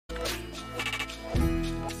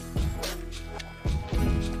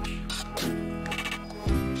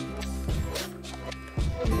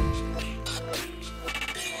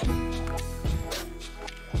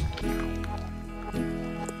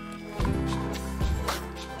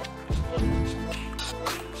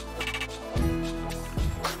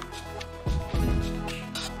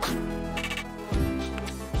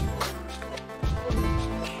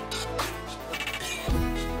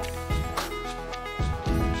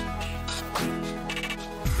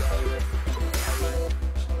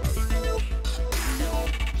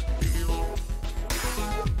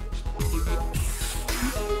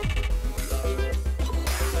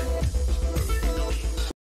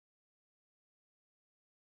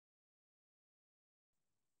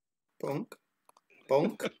bonk,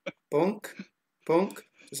 bonk, bonk, bonk.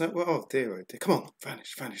 Is that what? Oh dear, oh dear. Come on,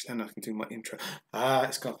 vanish, vanish. Then I can do my intro.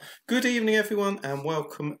 It's gone. Good evening, everyone, and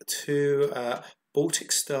welcome to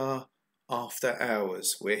Baltic Star After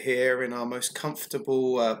Hours. We're here in our most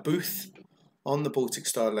comfortable booth on the Baltic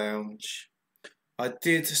Star Lounge. I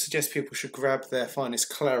did suggest people should grab their finest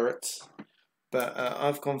claret, but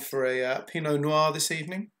I've gone for a Pinot Noir this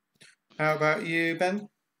evening. How about you, Ben?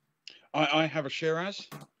 I have a Shiraz,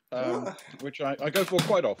 which I go for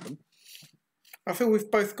quite often. I feel we've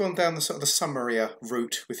both gone down the sort of the summarier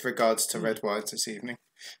route with regards to red wines this evening.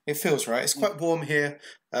 It feels right. It's quite warm here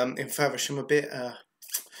in Faversham a bit.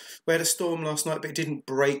 We had a storm last night, but it didn't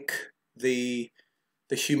break the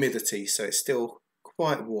humidity, so it's still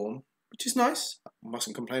quite warm, which is nice. I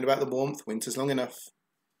mustn't complain about the warmth. Winter's long enough.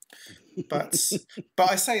 But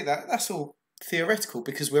I say that's all theoretical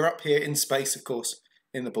because we're up here in space, of course,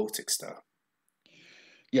 in the Baltic Star.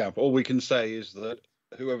 Yeah, all we can say is that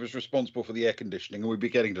whoever's responsible for the air conditioning, and we'll be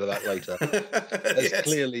getting to that later, has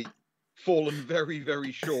clearly fallen very,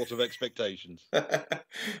 very short of expectations. So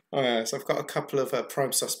I've got a couple of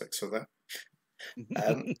prime suspects for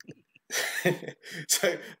that.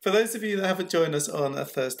 So for those of you that haven't joined us on a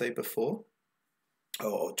Thursday before,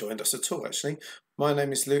 or joined us at all actually, my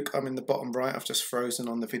name is Luke. I'm in the bottom right. I've just frozen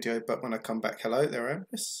on the video, but when I come back, hello, there I am.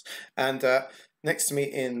 Yes. And next to me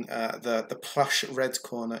in the plush red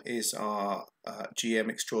corner is our GM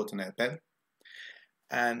extraordinaire, Ben.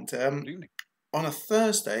 And on a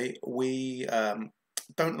Thursday, we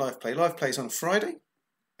don't live play. Live play is on Friday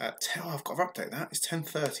at 10. I've got to update that. It's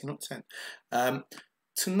 10:30, not 10.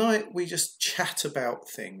 Tonight, we just chat about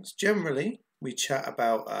things. Generally, we chat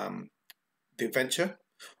about the adventure,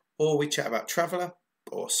 or we chat about Traveller,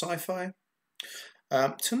 or Sci-fi.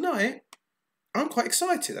 Tonight, I'm quite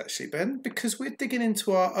excited, actually, Ben, because we're digging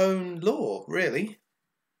into our own lore, really.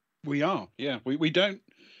 We are, yeah. We don't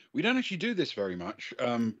actually do this very much,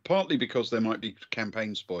 partly because there might be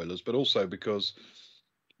campaign spoilers, but also because,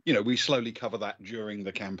 we slowly cover that during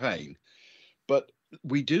the campaign. But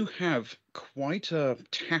we do have quite a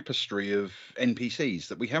tapestry of NPCs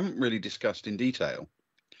that we haven't really discussed in detail.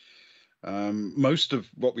 Most of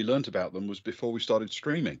what we learnt about them was before we started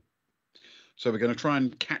streaming. So we're going to try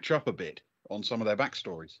and catch up a bit on some of their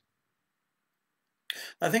backstories.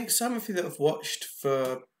 I think some of you that have watched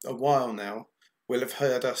for a while now will have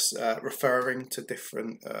heard us referring to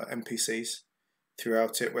different NPCs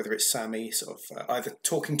throughout it, whether it's Sammy sort of either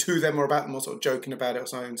talking to them or about them or sort of joking about it or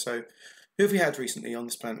something. So who have we had recently on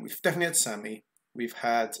this planet? We've definitely had Sammy. We've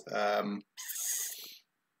had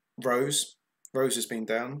Rose. Rose has been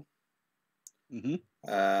down.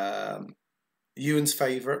 Mm-hmm. Ewan's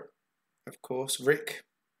favourite, of course, Rick.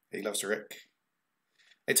 He loves Rick.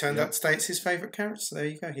 It turned out today it's his favourite character. So there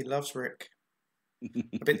you go. He loves Rick.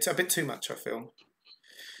 a bit too much, I feel.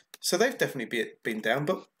 So they've definitely been down,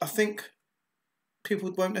 but I think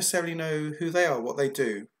people won't necessarily know who they are, what they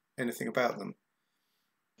do, anything about them.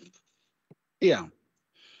 Yeah.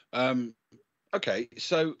 Okay,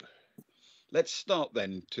 so let's start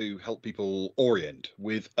then to help people orient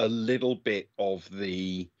with a little bit of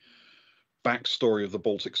the backstory of the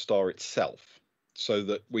Baltic Star itself, so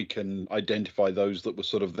that we can identify those that were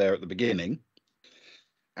sort of there at the beginning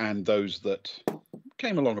and those that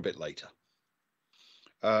came along a bit later.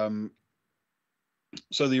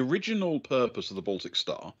 So the original purpose of the Baltic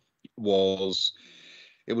Star was,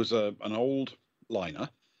 it was an old liner,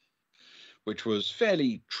 which was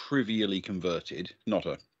fairly trivially converted, not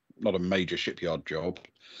a major shipyard job,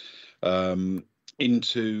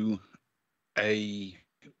 into a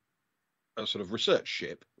sort of research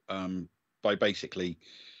ship, by basically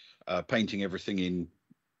painting everything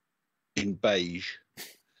in beige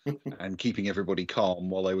and keeping everybody calm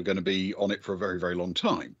while they were going to be on it for a very, very long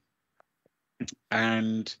time.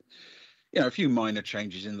 And, a few minor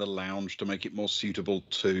changes in the lounge to make it more suitable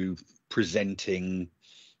to presenting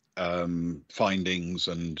findings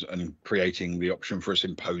and creating the option for a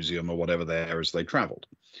symposium or whatever there as they travelled.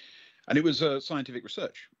 And it was a scientific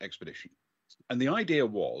research expedition. And the idea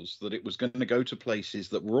was that it was going to go to places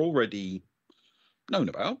that were already known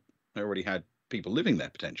about. They already had people living there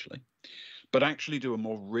potentially, but actually do a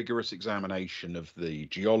more rigorous examination of the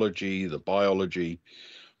geology, the biology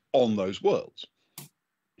on those worlds.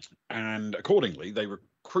 And accordingly, they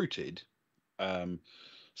recruited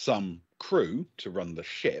some crew to run the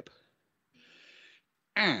ship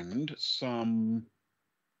and some,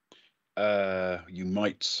 you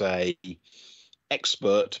might say,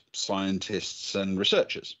 expert scientists and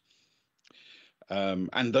researchers.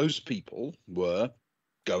 And those people were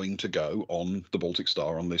going to go on the Baltic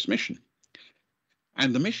Star on this mission.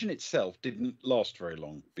 And the mission itself didn't last very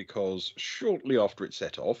long because shortly after it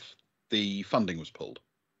set off, the funding was pulled,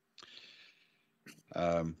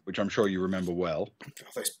 which I'm sure you remember well. Oh,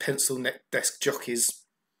 those pencil neck desk jockeys.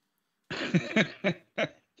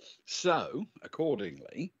 So,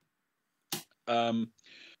 accordingly,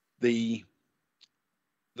 the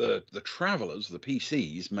travelers, the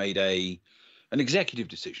PCs, made an executive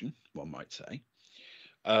decision, one might say,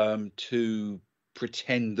 to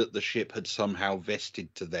pretend that the ship had somehow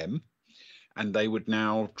vested to them, and they would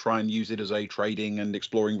now try and use it as a trading and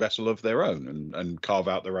exploring vessel of their own and carve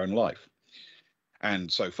out their own life.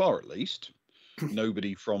 And so far, at least,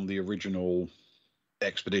 nobody from the original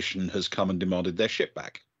expedition has come and demanded their ship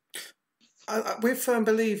back. We're firm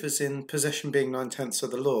believers in possession being 9/10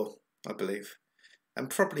 of the law, I believe, and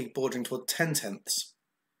probably bordering toward 10/10.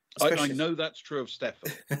 I know that's true of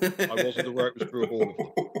Stefan. I wasn't aware it was true of all of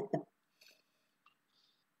them.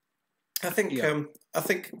 I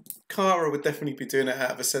think Kara would definitely be doing it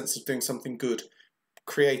out of a sense of doing something good,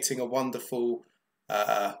 creating a wonderful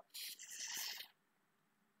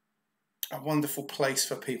place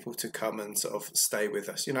for people to come and sort of stay with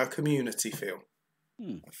us. You know, a community feel.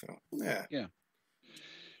 I feel, yeah.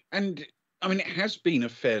 And I mean, it has been a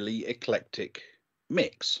fairly eclectic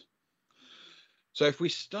mix. So if we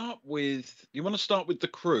start with, you want to start with the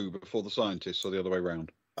crew before the scientists, or the other way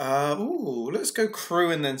around? Let's go crew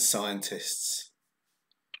and then scientists.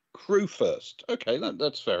 Crew first. Okay,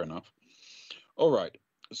 that's fair enough. All right.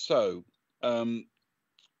 So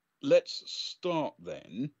let's start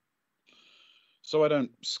then. So I don't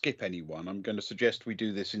skip anyone, I'm going to suggest we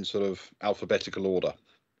do this in sort of alphabetical order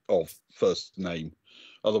of first name.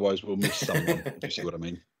 Otherwise, we'll miss someone. Do you see what I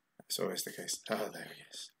mean? That's always the case. Oh, there he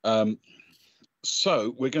is.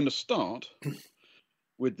 So we're going to start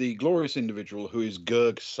with the glorious individual who is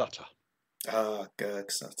Gerg Sutter.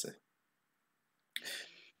 Gerg Sutter.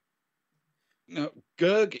 Now,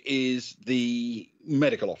 Gerg is the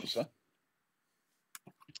medical officer,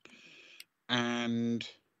 and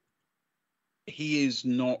he is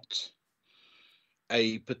not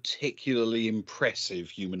a particularly impressive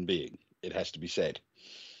human being, it has to be said.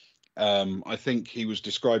 I think he was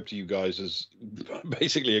described to you guys as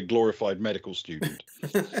basically a glorified medical student.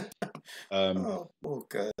 Poor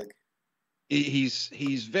Gerg.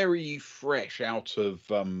 He's very fresh out of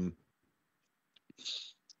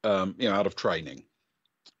out of training.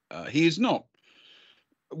 He is not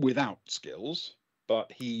without skills, but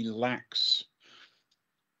he lacks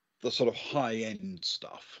the sort of high-end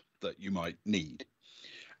stuff that you might need.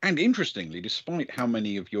 And interestingly, despite how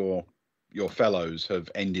many of your fellows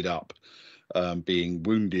have ended up being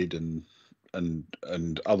wounded and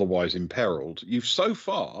otherwise imperiled, you've so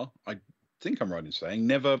far, I think I'm right in saying,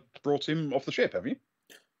 never brought him off the ship, have you?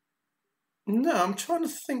 No, I'm trying to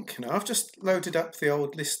think now. I've just loaded up the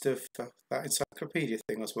old list of that encyclopedia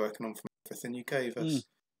thing I was working on from everything you gave us.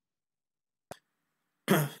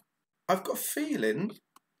 I've got a feeling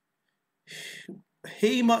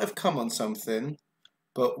he might have come on something,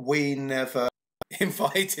 but we never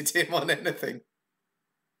invited him on anything.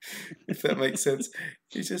 If that makes sense.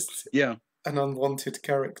 He's just an unwanted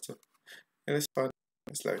character. Yeah, it's fine.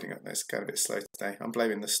 It's loading up. It's going a bit slow today. I'm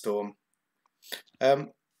blaming the storm. I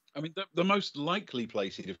mean, the most likely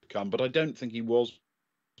place he'd have come, but I don't think he was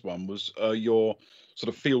one, was your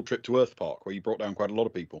sort of field trip to Earth Park, where you brought down quite a lot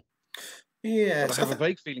of people. Yeah. But I have a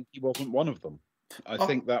vague feeling he wasn't one of them. I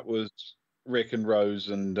think that was Rick and Rose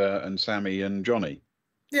and Sammy and Johnny.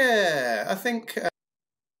 Yeah, I think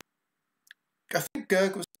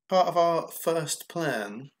Gerg was part of our first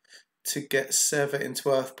plan to get Sever into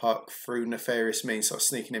Earth Park through nefarious means, sort of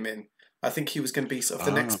sneaking him in. I think he was going to be sort of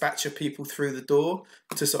the next batch of people through the door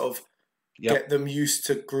to sort of get them used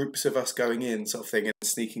to groups of us going in, sort of thing, and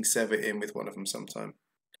sneaking Sever in with one of them sometime.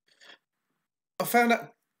 I found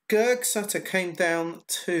out Gerg Sutter came down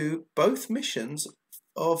to both missions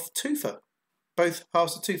of Tufa, both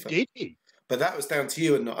halves of Tufa. Did he? But that was down to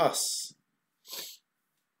you and not us.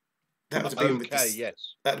 That would have been that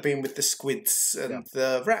would have been with the squids and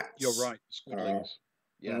the rats. You're right, squidlings.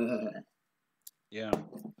 Yeah.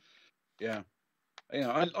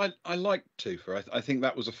 I like Tufa. I think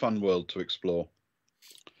that was a fun world to explore.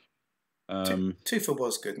 Tufa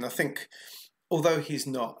was good, and I think, although he's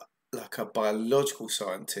not like a biological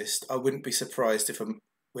scientist, I wouldn't be surprised if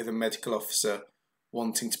with a medical officer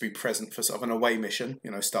wanting to be present for sort of an away mission,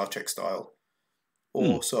 you know, Star Trek style,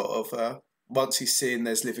 or sort of once he's seeing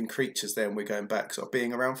there's living creatures there and we're going back, sort of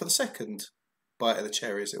being around for the second bite of the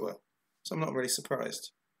cherry, as it were. So I'm not really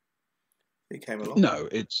surprised he came along. No,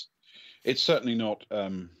 it's certainly not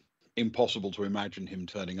impossible to imagine him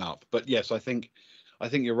turning up. But yes, I think I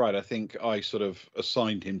think you're right. I think I sort of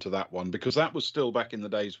assigned him to that one because that was still back in the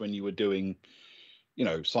days when you were doing,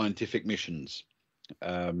 scientific missions,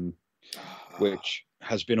 um, which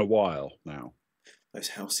has been a while now. Those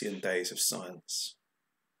halcyon days of science.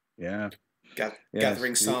 Yeah.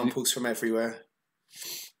 Gathering samples from everywhere.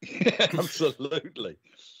 Yeah, absolutely.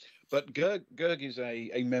 But Gerg is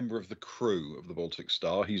a member of the crew of the Baltic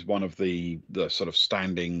Star. He's one of the sort of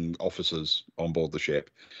standing officers on board the ship.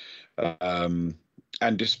 And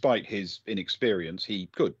despite his inexperience, he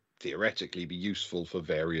could theoretically be useful for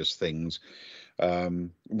various things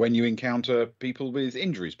when you encounter people with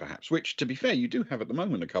injuries, perhaps, which, to be fair, you do have at the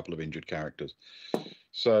moment a couple of injured characters.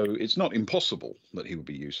 So it's not impossible that he would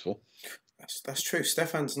be useful. That's true.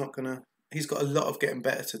 Stefan's not going to... He's got a lot of getting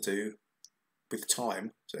better to do with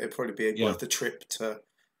time. So it'd probably be worth a trip to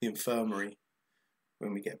the infirmary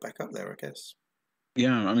when we get back up there, I guess.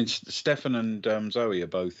 Yeah, I mean, Stefan and Zoe are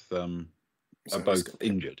both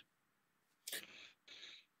injured.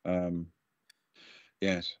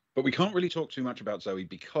 Yes, but we can't really talk too much about Zoe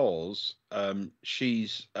because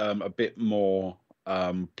she's a bit more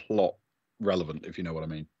plot relevant, if you know what I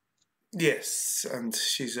mean. Yes, and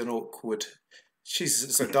she's an awkward...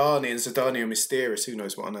 She's Zidane, and Zidane are mysterious. Who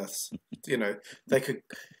knows what on earth? They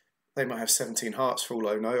might have 17 hearts for all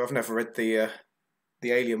I know. I've never read the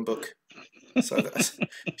Alien book, so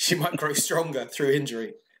she might grow stronger through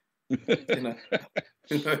injury. Who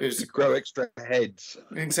knows? Grow extra heads.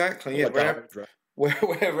 Exactly. Yeah.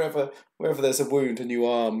 Wherever there's a wound, a new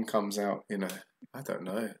arm comes out. I don't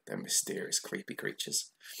know. They're mysterious, creepy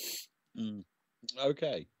creatures.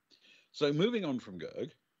 Okay, so moving on from Gerg.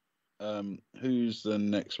 Who's the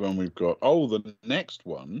next one we've got? Oh, the next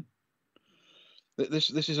one. This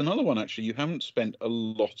is another one actually you haven't spent a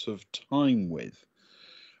lot of time with,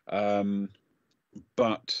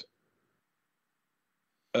 but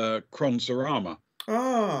Kron Sarama.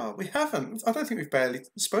 We haven't. I don't think we've barely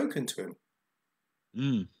spoken to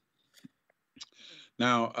him.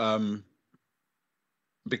 Now,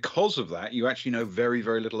 because of that, you actually know very,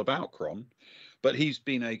 very little about Kron, but he's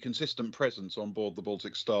been a consistent presence on board the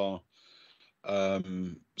Baltic Star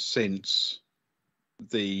since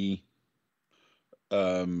the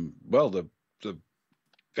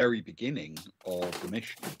very beginning of the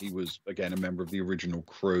mission. He was again a member of the original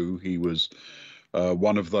crew. He was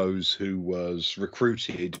one of those who was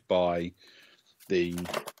recruited by for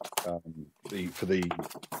the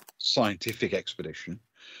scientific expedition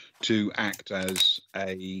to act as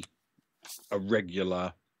a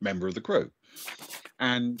regular member of the crew.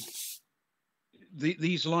 And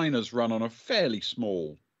these liners run on a fairly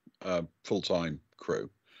small full-time crew,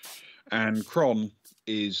 and Kron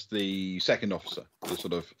is the second officer, the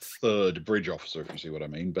sort of third bridge officer, if you see what I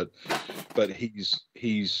mean. But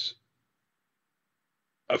he's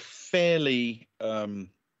a fairly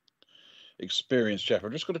experienced chap.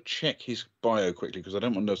 I've just got to check his bio quickly because I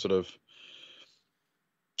don't want to sort of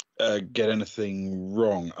get anything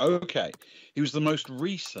wrong. Okay, he was the most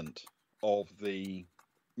recent of the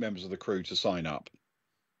members of the crew to sign up,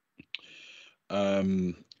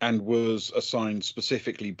 and was assigned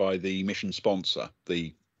specifically by the mission sponsor.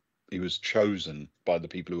 He was chosen by the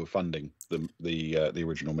people who were funding the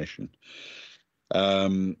original mission,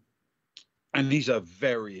 and he's a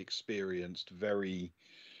very experienced, very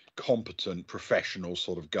competent, professional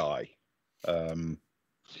sort of guy.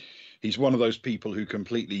 He's one of those people who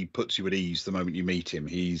completely puts you at ease the moment you meet him.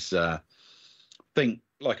 He's think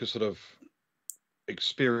like a sort of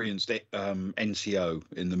experienced NCO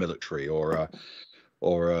in the military, or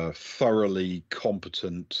a thoroughly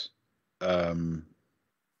competent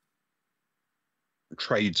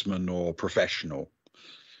tradesman or professional.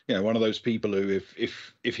 One of those people who,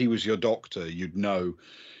 if he was your doctor, you'd know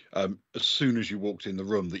as soon as you walked in the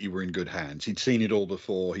room that you were in good hands. He'd seen it all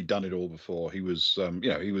before. He'd done it all before. He was,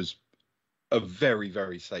 he was a very,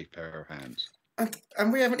 very safe pair of hands.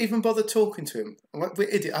 And we haven't even bothered talking to him. We're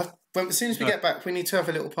idiot. As soon as we get back, we need to have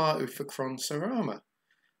a little party for Kron Sarama.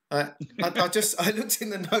 I looked in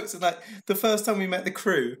the notes, and the first time we met the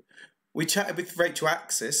crew, we chatted with Rachel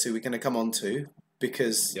Axis, who we're going to come on to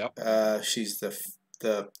because she's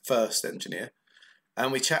the first engineer,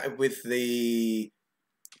 and we chatted with the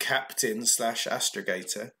captain /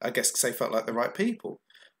 astrogator. I guess because they felt like the right people.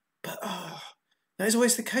 But that is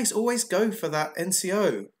always the case. Always go for that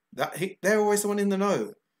NCO. They're always the one in the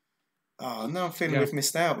know. Now I'm feeling we've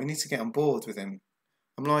missed out. We need to get on board with him.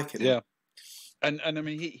 I'm liking him. Yeah, and I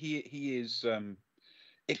mean he is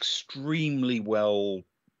extremely well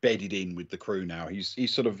bedded in with the crew now. He's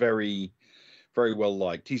sort of very, very well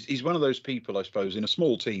liked. He's one of those people, I suppose, in a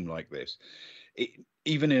small team like this.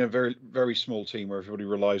 even in a very, very small team where everybody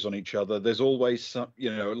relies on each other, there's always some,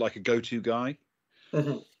 like a go-to guy.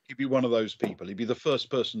 Mm-hmm. He'd be one of those people. He'd be the first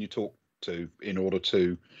person you talk to in order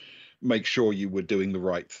to make sure you were doing the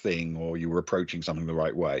right thing or you were approaching something the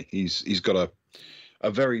right way. He's got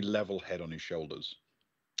a very level head on his shoulders.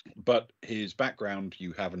 But his background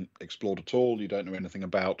you haven't explored at all. You don't know anything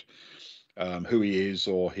about who he is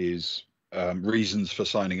or his reasons for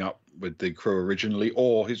signing up with the crew originally,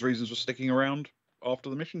 or his reasons for sticking around after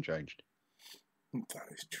the mission changed. That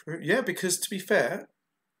is true. Yeah, because to be fair,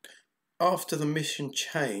 after the mission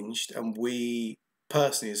changed, and we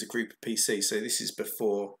personally as a group of PC, so this is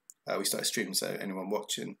before we started streaming, so anyone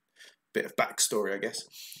watching, bit of backstory, I guess.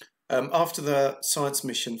 After the science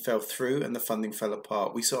mission fell through and the funding fell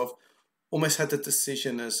apart, we sort of almost had the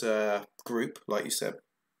decision as a group, like you said,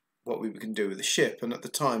 what we can do with the ship. And at the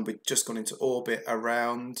time, we'd just gone into orbit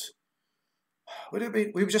around. Would it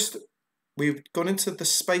be? We've gone into the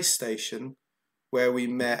space station where we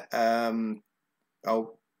met Boo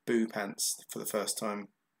Pants for the first time.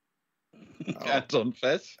 Anton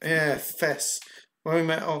Fess? Yeah, Fess. When we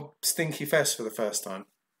met Stinky Fess for the first time.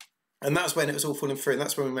 And that's when it was all falling through. And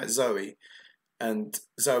that's when we met Zoe. And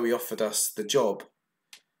Zoe offered us the job.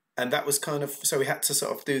 And that was kind of... So we had to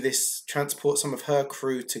sort of do this, transport some of her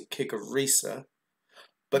crew to Kigarisa.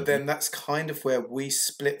 But then that's kind of where we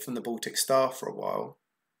split from the Baltic Star for a while.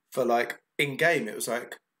 For like, in-game, it was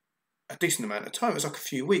like a decent amount of time. It was like a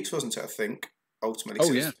few weeks, wasn't it, I think, ultimately.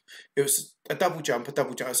 Oh, yeah. It was a double jump.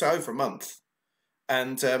 So over a month.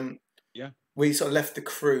 And we sort of left the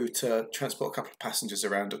crew to transport a couple of passengers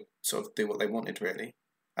around and sort of do what they wanted, really.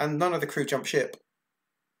 And none of the crew jumped ship.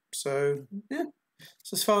 So, yeah.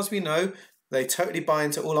 So as far as we know, they totally buy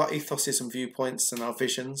into all our ethoses and viewpoints and our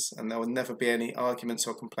visions, and there will never be any arguments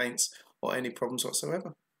or complaints or any problems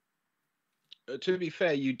whatsoever. To be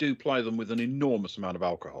fair, you do ply them with an enormous amount of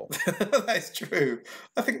alcohol. That's true.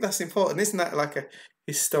 I think that's important. Isn't that like a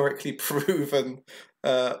historically proven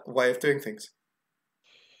way of doing things?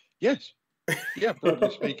 Yes. Yeah,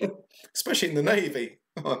 broadly speaking. Especially in the Navy.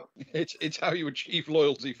 It's how you achieve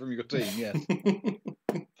loyalty from your team, yes.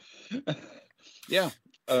 Yeah,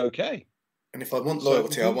 okay. And if I want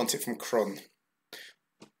loyalty, I want it from Kron.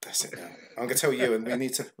 That's it now. I'm going to tell you, and we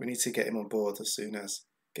need to get him on board as soon as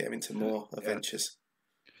get him into more adventures.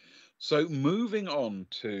 So moving on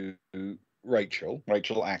to Rachel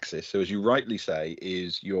Axis, who, as you rightly say,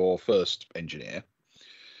 is your first engineer.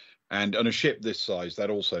 And on a ship this size, that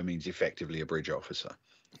also means effectively a bridge officer.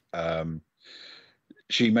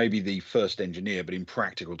 She may be the first engineer, but in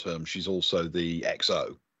practical terms, she's also the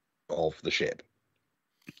XO of the ship.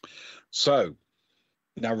 So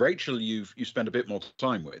now, Rachel, you've spent a bit more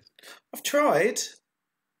time with. I've tried,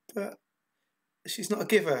 but she's not a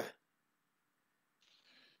giver.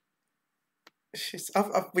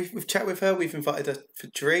 We've chatted with her. We've invited her for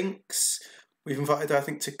drinks. We've invited her, I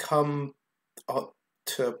think, to come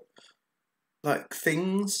to like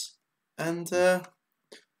things, and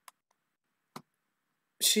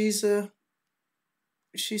she's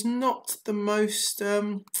not the most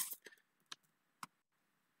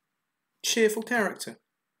cheerful character.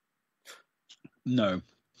 No,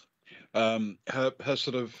 her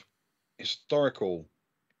sort of historical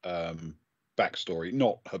backstory,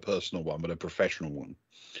 not her personal one, but a professional one.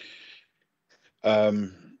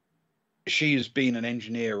 She has been an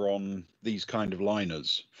engineer on these kind of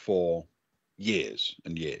liners for years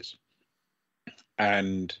and years,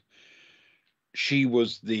 and she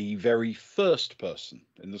was the very first person,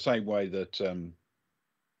 in the same way that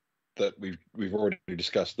that we've already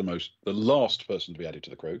discussed, the last person to be added to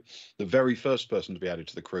the crew. The very first person to be added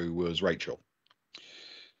to the crew was Rachel.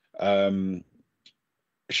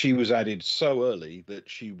 She was added so early that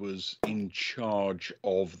she was in charge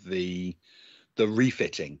of the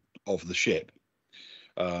refitting of the ship,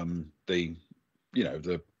 the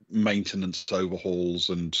maintenance overhauls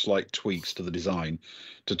and slight tweaks to the design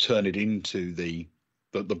to turn it into the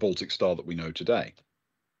Baltic Star that we know today.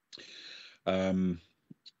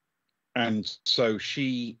 And so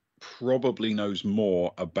she probably knows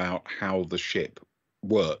more about how the ship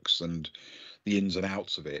works and the ins and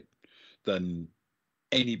outs of it than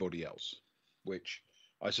anybody else, which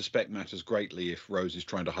I suspect matters greatly if Rose is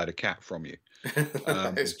trying to hide a cat from you.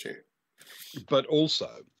 That is true. But also,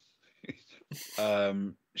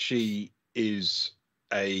 she is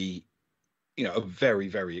a very,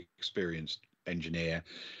 very experienced engineer.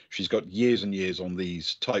 She's got years and years on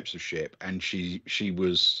these types of ship, and she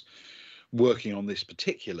was working on this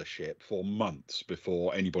particular ship for months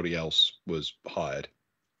before anybody else was hired.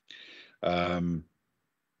 But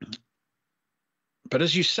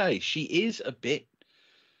as you say, she is a bit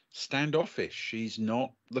standoffish. She's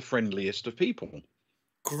not the friendliest of people.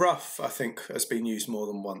 Gruff, I think, has been used more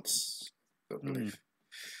than once, I believe.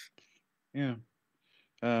 Yeah.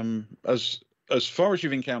 As far as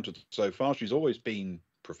you've encountered so far, she's always been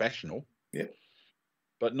professional. Yeah.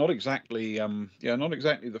 But not exactly not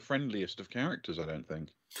exactly the friendliest of characters, I don't think.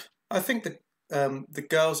 I think the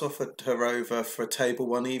girls offered her over for a table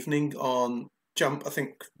one evening on Jump. I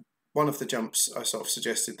think one of the jumps I sort of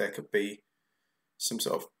suggested there could be some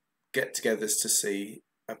sort of get-togethers to see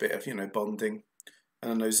a bit of, bonding.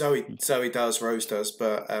 And I know Zoe does, Rose does,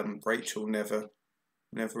 but Rachel never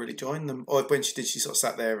really joined them. Or when she did, she sort of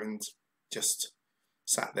sat there and just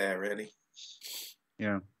sat there, really.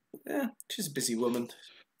 Yeah. Yeah, she's a busy woman.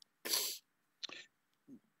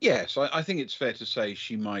 Yes, I think it's fair to say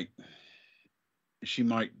she might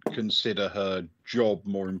consider her job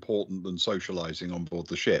more important than socializing on board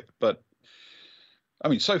the ship. But I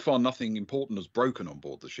mean, so far nothing important has broken on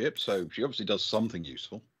board the ship, so she obviously does something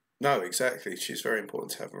useful. No, exactly. She's very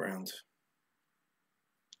important to have around.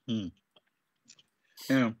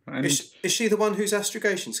 Yeah. And is she the one whose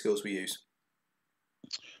astrogation skills we use?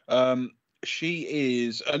 She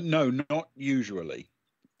is no, not usually.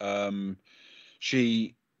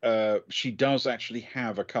 She does actually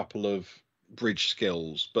have a couple of bridge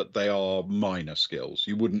skills, but they are minor skills.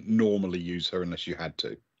 You wouldn't normally use her unless you had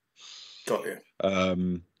to. Got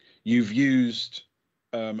you. You've used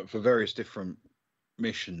for various different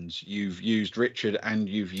missions. You've used Richard and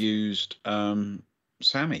you've used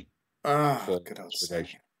Sammy. Good old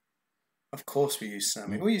Sammy. Of course we use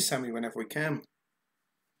Sammy. We use Sammy whenever we can.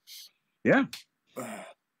 Yeah.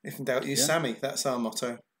 If in doubt, use Sammy. That's our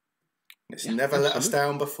motto. It's never let us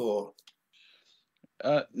down before.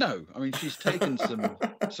 No, I mean she's taken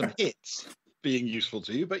some hits being useful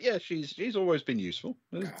to you, but yeah, she's always been useful.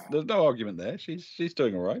 There's no argument there. She's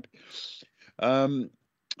doing all right.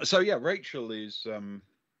 So yeah, Rachel is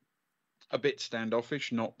a bit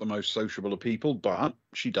standoffish, not the most sociable of people, but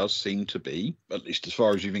she does seem to be, at least as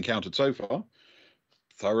far as you've encountered so far,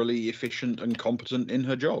 thoroughly efficient and competent in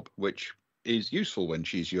her job, which is useful when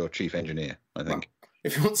she's your chief engineer, I think. Well,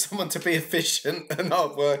 if you want someone to be efficient and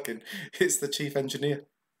hard-working, it's the chief engineer.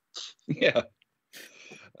 Yeah.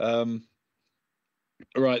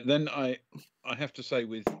 Right, then I have to say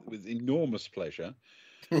with enormous pleasure,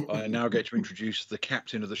 I now get to introduce the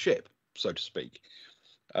captain of the ship, so to speak.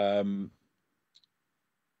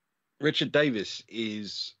 Richard Davis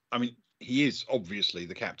is, I mean, he is obviously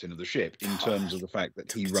the captain of the ship in terms of the fact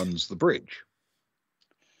that he runs the bridge.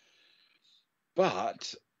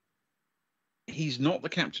 But he's not the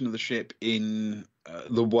captain of the ship in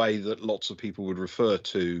the way that lots of people would refer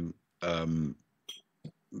to the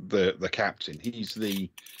captain. He's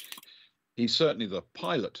certainly the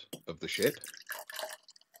pilot of the ship.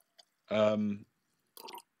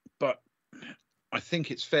 But I think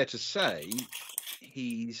it's fair to say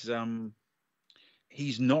he's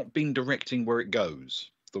not been directing where it goes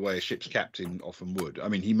the way a ship's captain often would. I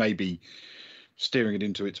mean, he may be steering it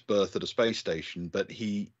into its berth at a space station, but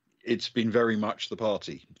it's been very much the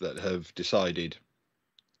party that have decided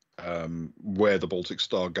where the Baltic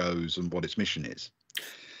Star goes and what its mission is.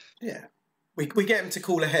 Yeah, we get him to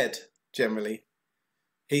call ahead generally.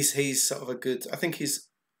 He's sort of a good. I think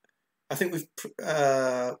we've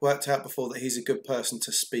worked out before that he's a good person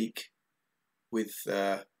to speak with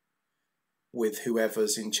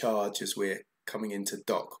whoever's in charge as we're coming into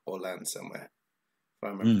dock or land somewhere. If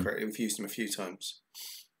I remember correctly, we've used him a few times.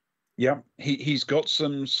 Yeah, he's got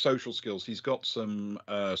some social skills. He's got some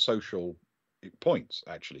social points,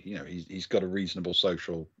 actually. You know, he's got a reasonable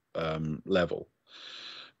social level.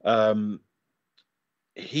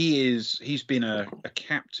 He's been a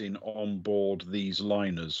captain on board these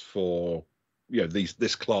liners for,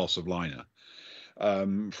 this class of liner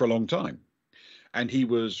for a long time. And he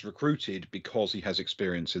was recruited because he has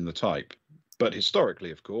experience in the type. But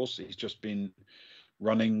historically, of course, he's just been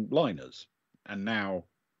running liners. And now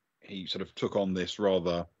he sort of took on this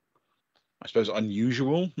rather, I suppose,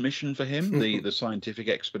 unusual mission for him, the scientific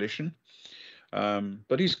expedition.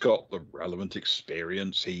 But he's got the relevant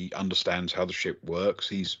experience. He understands how the ship works.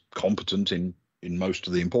 He's competent in most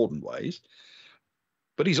of the important ways.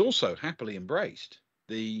 But he's also happily embraced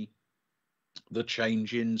the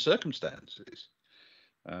change in circumstances.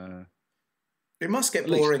 It must get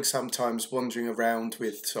boring sometimes wandering around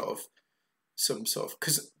with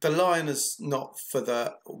because the liner's not for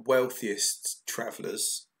the wealthiest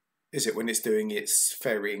travellers, is it, when it's doing its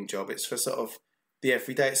ferrying job? It's for sort of the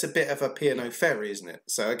everyday. It's a bit of a P&O ferry, isn't it?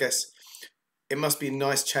 So I guess it must be a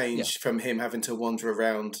nice change from him having to wander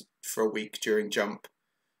around for a week during jump,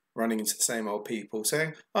 running into the same old people,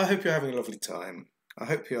 saying, I hope you're having a lovely time. I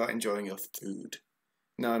hope you are enjoying your food.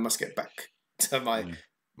 Now I must get back to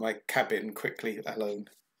my cabin quickly alone.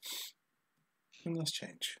 And let's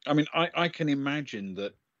change. I mean, I can imagine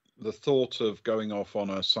that the thought of going off on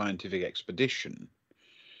a scientific expedition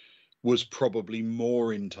was probably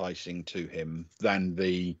more enticing to him than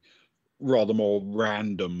the rather more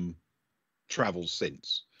random travels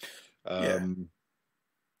since.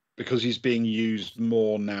 Because he's being used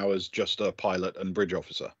more now as just a pilot and bridge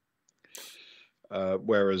officer.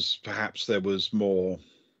 Whereas perhaps there was more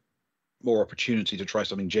opportunity to try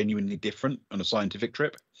something genuinely different on a scientific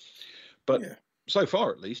trip. But so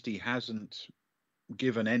far, at least, he hasn't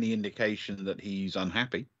given any indication that he's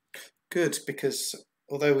unhappy. Good, because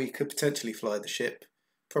although we could potentially fly the ship,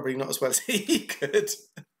 probably not as well as he could.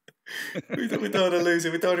 we don't want to lose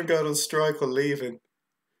him. We don't want him going on strike or leaving.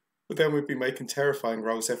 But then we'd be making terrifying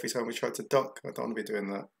rolls every time we tried to dock. I don't want to be doing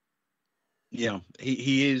that. Yeah,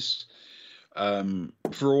 he is,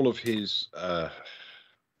 for all of his, I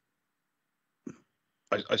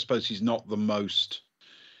suppose he's not the most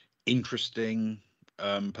interesting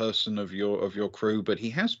person of your crew, but he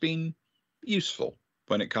has been useful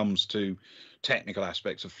when it comes to technical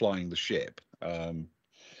aspects of flying the ship.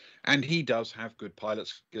 And he does have good pilot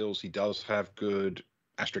skills. He does have good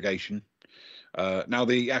astrogation. Now,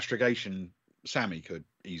 the astrogation Sammy could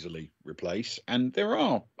easily replace, and there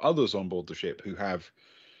are others on board the ship who have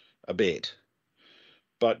a bit.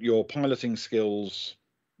 But your piloting skills,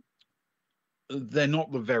 they're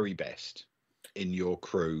not the very best in your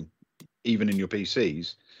crew, even in your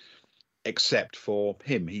PCs, except for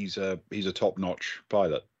him. He's a top-notch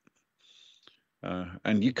pilot.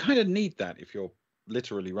 And you kind of need that if you're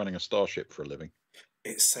literally running a starship for a living.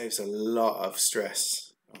 It saves a lot of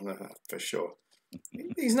stress, for sure.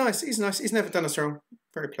 He's nice. He's never done us wrong.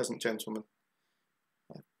 Very pleasant gentleman.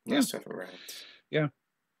 Nice to have around. Yeah.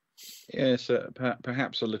 Yes,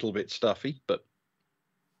 perhaps a little bit stuffy, but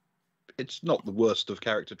it's not the worst of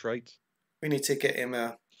character traits. We need to get him.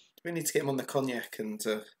 We need to get him on the cognac and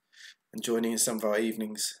joining in some of our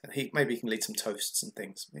evenings. Maybe he can lead some toasts and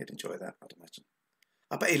things. He'd enjoy that, I'd imagine.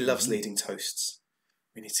 I bet he loves leading toasts.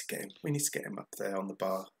 We need to get him. We need to get him up there on the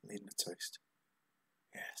bar leading a toast.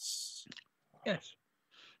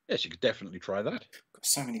 Yes, you could definitely try that. Got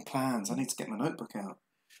so many plans. I need to get my notebook out.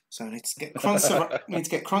 So I need to get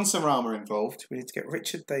Kronsorama involved. We need to get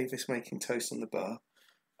Richard Davis making toast on the bar.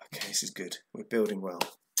 Okay, this is good. We're building well.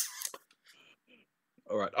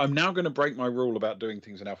 All right. I'm now going to break my rule about doing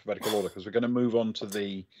things in alphabetical order because we're going to move on to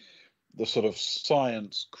the sort of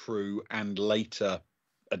science crew and later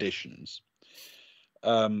additions.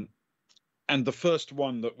 And the first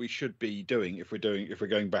one that we should be doing, if we're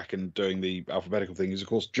going back and doing the alphabetical thing, is of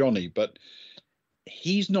course Johnny, but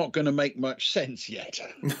he's not going to make much sense yet.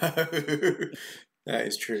 No, that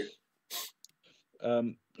is true.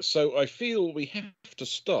 So I feel we have to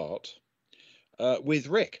start with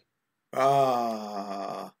Rick.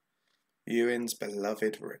 Ewan's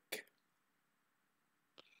beloved Rick.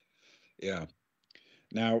 Yeah.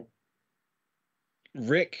 Now,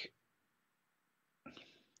 Rick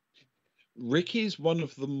is one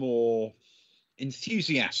of the more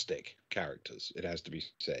enthusiastic characters, it has to be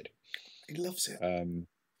said. He loves it.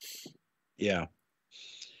 Yeah.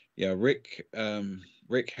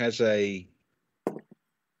 Rick has a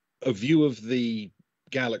view of the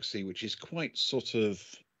galaxy which is quite sort of,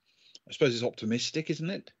 I suppose, it's optimistic, isn't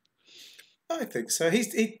it? I think so.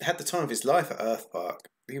 He had the time of his life at Earth Park.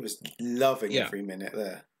 He was loving every minute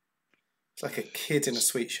there. It's like a kid in a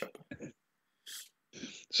sweet shop.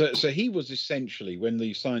 So he was essentially, when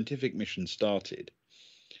the scientific mission started,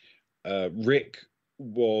 Rick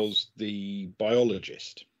was the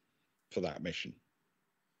biologist for that mission.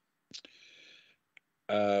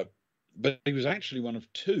 But he was actually one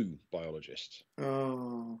of two biologists.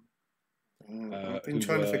 I've been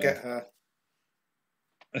trying to forget her.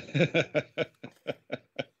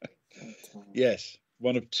 Yes,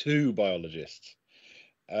 one of two biologists.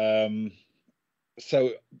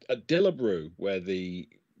 So at Dillabrew, where the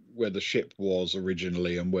ship was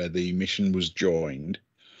originally and where the mission was joined,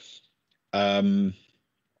 Rick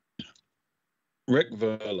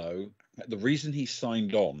Verlo, the reason he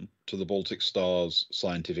signed on to the Baltic Star's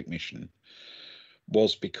scientific mission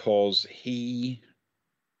was because he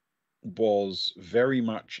was very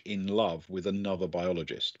much in love with another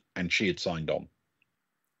biologist, and she had signed on.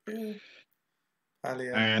 Yeah.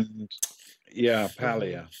 Palia. And yeah,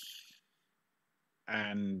 Palia.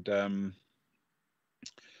 And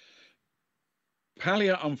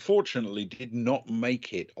Palia unfortunately did not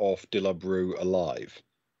make it off Dillabrew alive.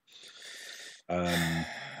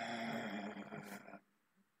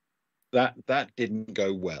 That didn't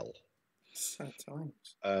go well. Sad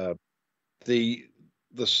times.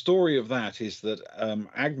 The story of that is that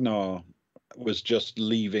Agnar was just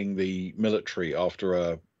leaving the military after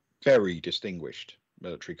a very distinguished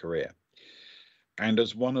military career, and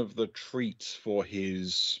as one of the treats for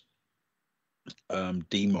his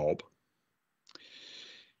demob,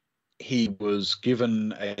 he was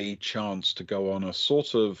given a chance to go on a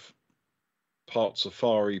sort of part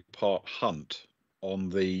safari, part hunt on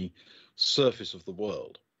the surface of the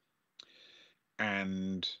world.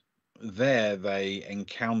 And there they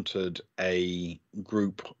encountered a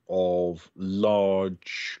group of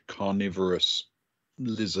large carnivorous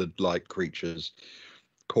lizard-like creatures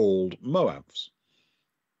called moamps.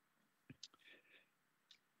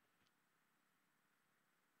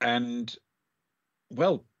 And,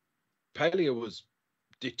 well, Palia was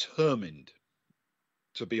determined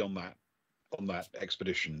to be on that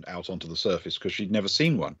expedition out onto the surface because she'd never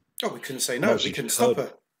seen one. Oh, we couldn't say no. We couldn't stop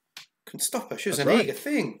her. Couldn't stop her. She was an eager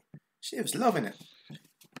thing. She was loving it.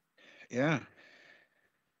 Yeah.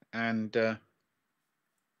 And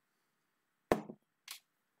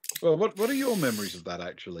well, what are your memories of that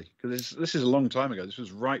actually? Because this is a long time ago. This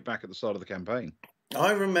was right back at the start of the campaign.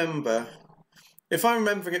 I remember, if I'm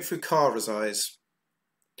remembering it through Kara's eyes,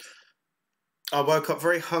 I woke up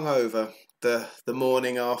very hungover the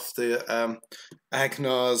morning after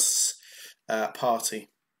Agnar's party.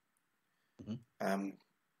 Mm-hmm.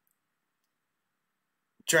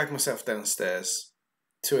 Dragged myself downstairs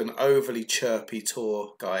to an overly chirpy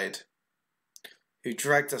tour guide who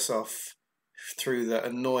dragged us off through the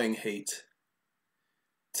annoying heat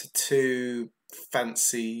to two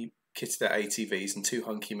fancy kitted out ATVs and two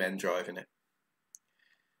hunky men driving it.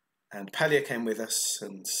 And Palia came with us,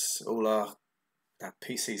 and all our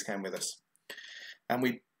PCs came with us. And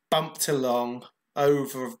we bumped along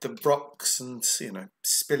over the rocks and,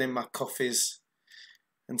 spilling my coffees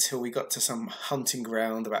until we got to some hunting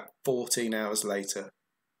ground about 14 hours later.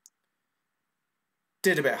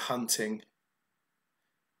 Did a bit of hunting.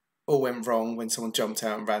 All went wrong when someone jumped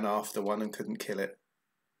out and ran after one and couldn't kill it.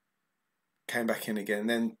 Came back in again.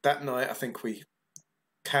 Then that night, I think we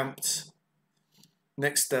camped.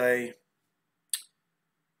 Next day,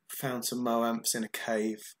 found some moamps in a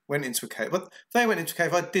cave. Went into a cave. Well, they went into a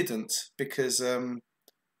cave. I didn't because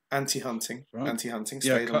anti-hunting. Right. Anti-hunting.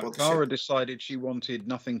 Stayed on board the Kara ship. decided she wanted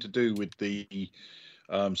nothing to do with the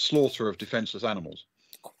slaughter of defenseless animals.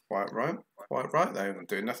 Quite right. Quite right. They were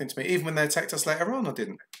doing nothing to me. Even when they attacked us later on, I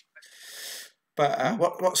didn't. But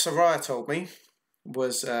what Soraya told me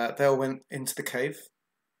was they all went into the cave.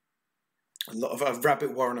 A lot of a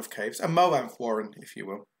rabbit warren of caves. A moamp warren, if you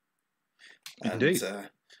will. Indeed.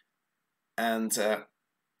 And they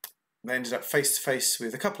ended up face to face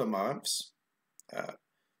with a couple of moamps,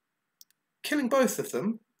 killing both of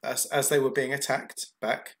them as they were being attacked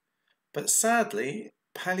back. But sadly,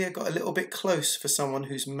 Palia got a little bit close for someone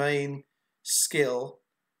whose main skill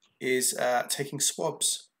is taking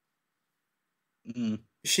swabs. Mm-hmm.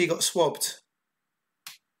 She got swabbed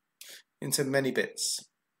into many bits,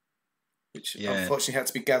 which unfortunately had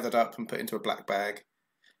to be gathered up and put into a black bag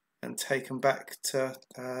and taken back to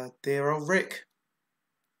dear old Rick.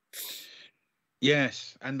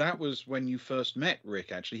 Yes, and that was when you first met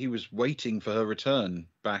Rick. Actually, he was waiting for her return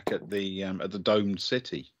back at the domed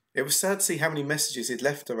city. It was sad to see how many messages he'd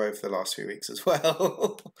left her over the last few weeks as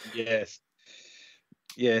well. Yes.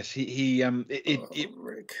 It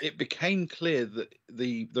became clear that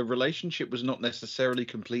the relationship was not necessarily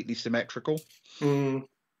completely symmetrical. Mm.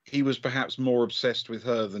 He was perhaps more obsessed with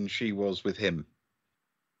her than she was with him.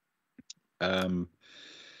 And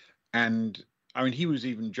I mean, he was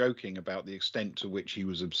even joking about the extent to which he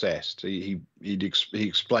was obsessed. He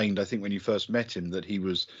explained, I think, when you first met him, that he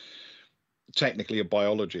was technically a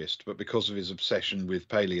biologist, but because of his obsession with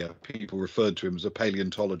paleo, people referred to him as a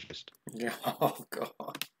paleontologist. Yeah. Oh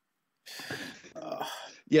God.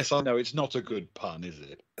 Yes, I know it's not a good pun, is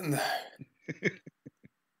it? No.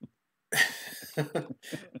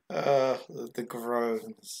 The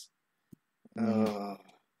groans.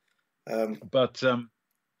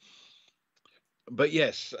 But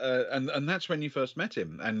yes, and that's when you first met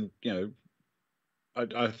him, and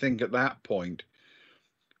I think at that point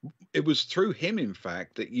it was through him, in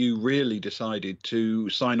fact, that you really decided to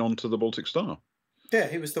sign on to the Baltic Star. Yeah,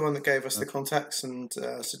 he was the one that gave us the contacts and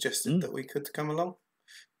suggested that we could come along.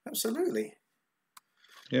 Absolutely.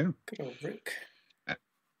 Yeah. Good old Rick.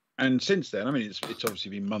 And since then, I mean, it's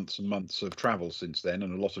obviously been months and months of travel since then,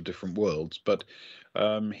 and a lot of different worlds. But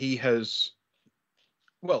he has,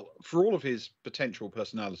 well, for all of his potential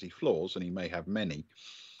personality flaws, and he may have many,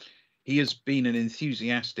 he has been an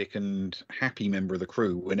enthusiastic and happy member of the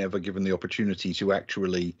crew whenever given the opportunity to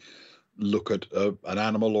actually look at an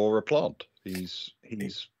animal or a plant. He's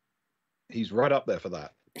right up there for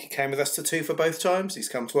that. He came with us to two for both times. He's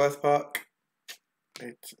come to Earth Park.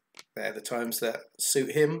 They're the times that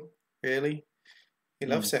suit him, really. He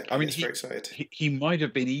loves it. I mean, he's very excited. He might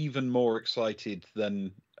have been even more excited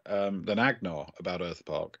than Agnar about Earth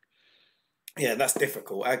Park. Yeah, that's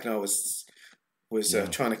difficult. Agnar was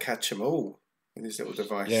trying to catch them all with his little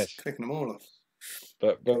device, clicking them all off.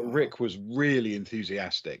 But Rick was really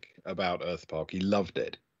enthusiastic about Earth Park. He loved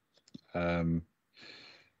it.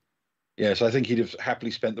 Yes, I think he'd have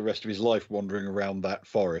happily spent the rest of his life wandering around that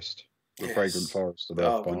forest, the fragrant forest of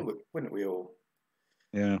Earth Park. Wouldn't we all?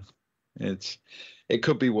 Yeah, it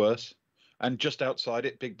could be worse. And just outside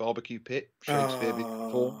it, big barbecue pit, Shakespeare being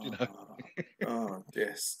performed. You know. Oh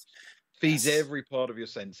yes. Feeds every part of your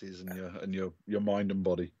senses and your mind and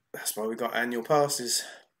body. That's why we got annual passes.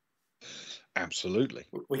 Absolutely.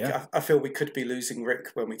 I feel we could be losing Rick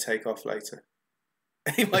when we take off later.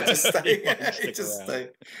 He might just stay. He just stay.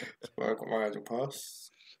 Well, I got my annual pass.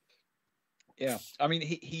 Yeah, I mean,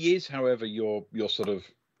 he is, however, your sort of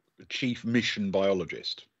chief mission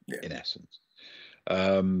biologist in essence.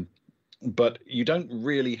 But you don't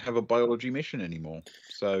really have a biology mission anymore,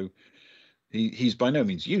 so he's by no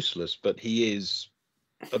means useless. But he is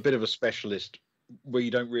a bit of a specialist where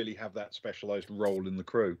you don't really have that specialized role in the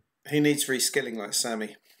crew. He needs reskilling like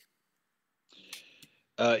Sammy.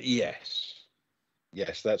 Yes,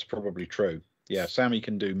 that's probably true. Yeah, Sammy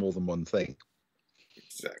can do more than one thing.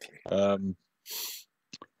 Exactly.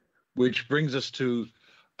 Which brings us to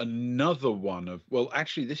another one of... Well,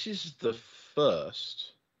 actually, this is the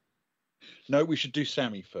first... No, we should do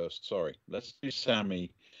Sammy first. Sorry. Let's do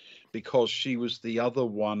Sammy because she was the other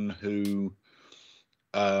one who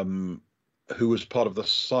was part of the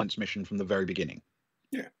science mission from the very beginning.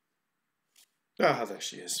 Yeah. Ah, there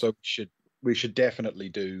she is. So we should definitely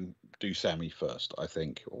do Sammy first, I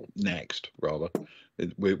think, or next rather.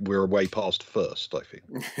 We're way past first, I feel.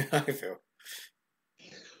 I feel.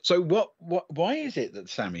 So why is it that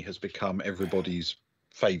Sammy has become everybody's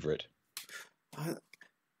favourite?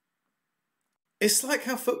 It's like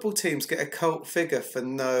how football teams get a cult figure for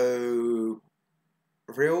no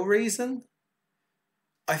real reason.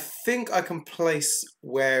 I think I can place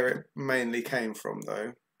where it mainly came from,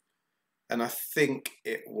 though. And I think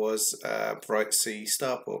it was Brightsea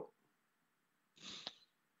Starport.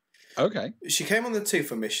 Okay. She came on the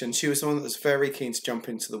Twofer mission. She was the one that was very keen to jump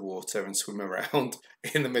into the water and swim around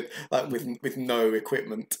in the mid, like with no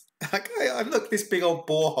equipment. Like, hey, look, this big old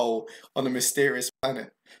borehole on a mysterious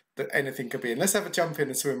planet that anything could be in. Let's have a jump in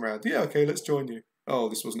and swim around. Yeah, okay, let's join you. Oh,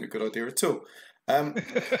 this wasn't a good idea at all. And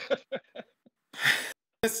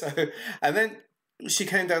then she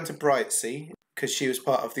came down to Brightsea because she was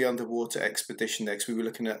part of the underwater expedition there because we were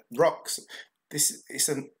looking at rocks. This is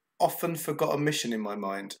an often forgotten mission in my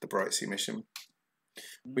mind, the Brightsea mission.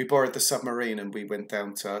 We borrowed the submarine and we went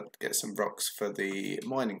down to get some rocks for the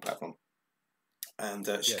mining platform. And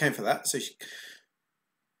she came for that.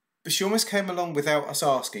 But she almost came along without us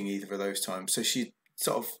asking either of those times. So she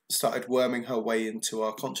sort of started worming her way into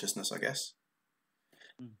our consciousness, I guess.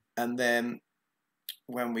 And then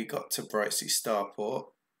when we got to Brightsea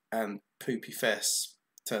Starport and Poopy Fess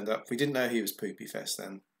turned up, we didn't know he was Poopy Fess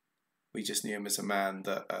then. We just knew him as a man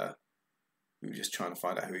that we were just trying to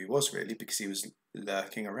find out who he was, really, because he was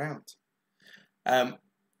lurking around.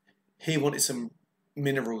 He wanted some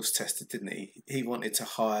minerals tested, didn't he? He wanted to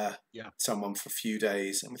hire someone for a few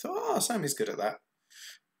days, and we thought, oh, Sammy's good at that.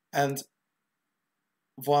 And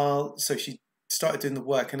so she started doing the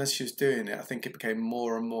work, and as she was doing it, I think it became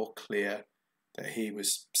more and more clear that he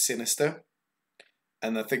was sinister.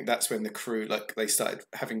 And I think that's when the crew, they started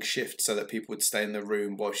having shifts so that people would stay in the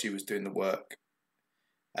room while she was doing the work.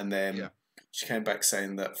 And then she came back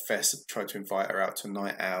saying that Fess had tried to invite her out to a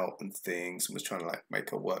night out and things and was trying to make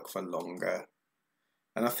her work for longer.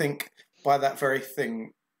 And I think by that very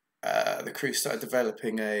thing, the crew started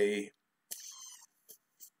developing a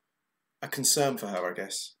concern for her, I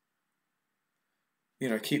guess. You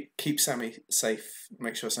know, keep Sammy safe,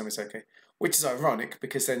 make sure Sammy's okay. Which is ironic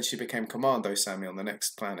because then she became Commando Sammy on the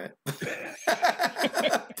next planet.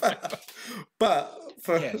 but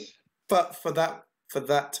for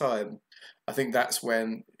that time, I think that's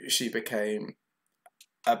when she became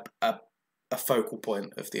a focal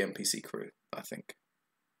point of the NPC crew, I think.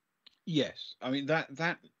 Yes, I mean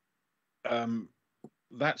that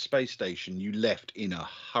space station you left in a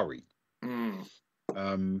hurry.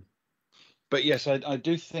 But yes, I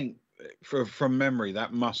do think from memory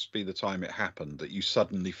that must be the time it happened, that you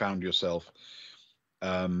suddenly found yourself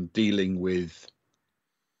dealing with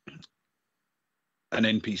an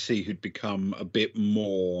NPC who'd become a bit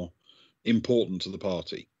more important to the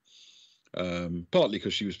party. Partly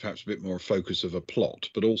because she was perhaps a bit more a focus of a plot,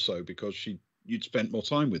 but also because you'd spent more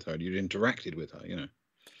time with her and you'd interacted with her, you know.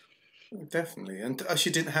 Definitely. And she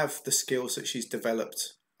didn't have the skills that she's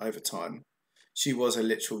developed over time. She was a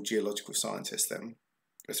literal geological scientist then,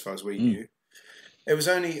 as far as we knew. It was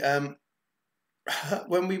only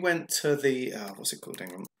when we went to the what's it called?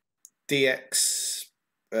 Hang on.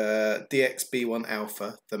 DXB1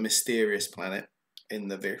 Alpha, the mysterious planet in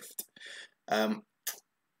the Rift.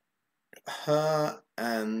 Her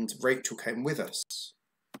and Rachel came with us.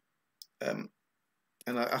 And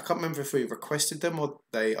I can't remember if we requested them or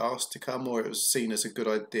they asked to come, or it was seen as a good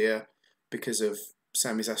idea because of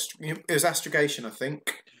Sammy's it was astrogation, I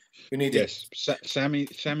think. We needed Sammy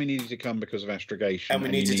needed to come because of astrogation, and we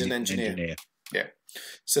needed an engineer. Yeah,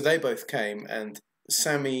 so they both came, and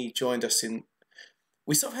Sammy joined us in.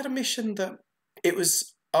 We sort of had a mission that it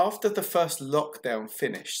was after the first lockdown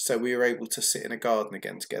finished, so we were able to sit in a garden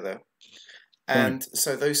again together. And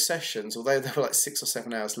so those sessions, although they were like 6 or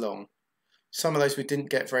 7 hours long, some of those we didn't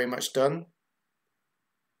get very much done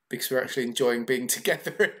because we were actually enjoying being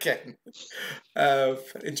together again,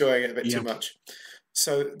 enjoying it a bit too much.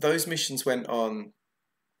 So those missions went on,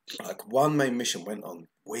 like one main mission went on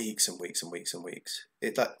weeks and weeks and weeks and weeks.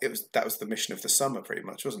 That was the mission of the summer, pretty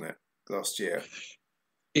much, wasn't it? Last year.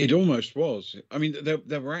 It almost was. I mean,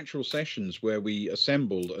 there were actual sessions where we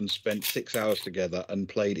assembled and spent 6 hours together and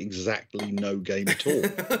played exactly no game at all.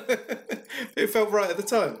 It felt right at the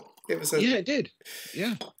time. It was it did.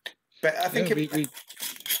 Yeah. But I think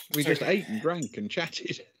we just ate and drank and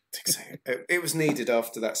chatted. It was needed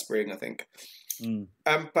after that spring, I think.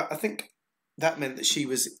 But I think that meant that she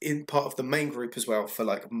was in part of the main group as well for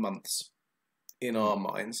like months in our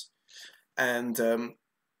minds. And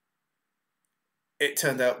it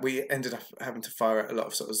turned out we ended up having to fire at a lot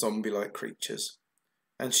of sort of zombie-like creatures.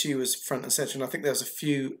 And she was front and centre. And I think there was a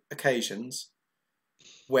few occasions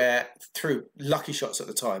where, through lucky shots at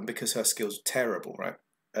the time, because her skills were terrible, right?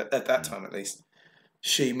 At that time, at least,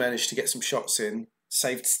 she managed to get some shots in,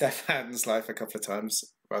 saved Stefan's life a couple of times,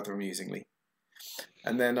 rather amusingly.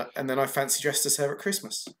 And then I fancy dressed as her at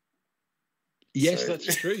Christmas. Yes, so,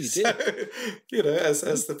 that's true. You did. You know, as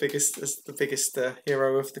the biggest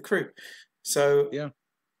hero of the crew. So yeah,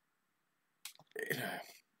 you know,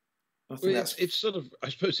 I think it's sort of, I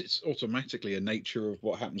suppose it's automatically a nature of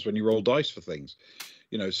what happens when you roll dice for things.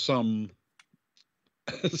 You know, some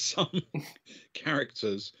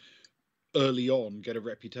characters early on get a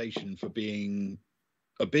reputation for being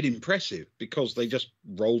a bit impressive because they just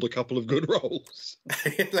rolled a couple of good rolls.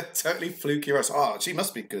 Like totally fluky rolls. Oh, she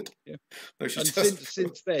must be good. Yeah. No, and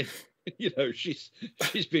since then, you know, she's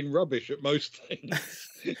been rubbish at most things,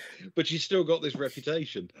 but she's still got this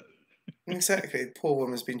reputation. Exactly. The poor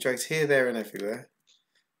woman's been dragged here, there, and everywhere.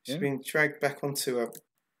 She's been dragged back onto a.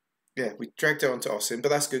 Yeah, we dragged her onto Austin, but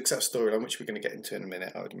that's good because that's a storyline which we're going to get into in a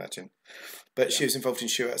minute, I would imagine. But she was involved in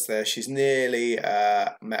shootouts there. She's nearly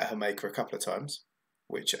met her maker a couple of times,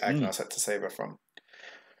 which Agnes had to save her from.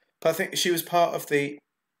 But I think she was part of the.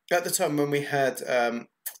 At the time when we had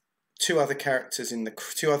two other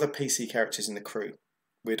PC characters in the crew,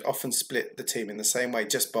 we'd often split the team in the same way,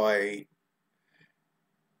 just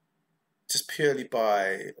purely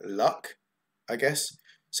by luck, I guess.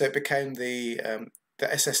 So it became the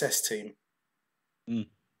SSS team,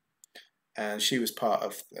 and she was part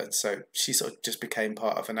of, and so she sort of just became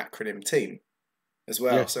part of an acronym team as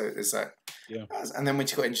well. Yeah. So is that, and then when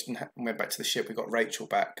she got injured and went back to the ship, we got Rachel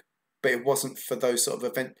back, but it wasn't for those sort of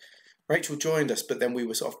event. Rachel joined us, but then we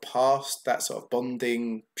were sort of past that sort of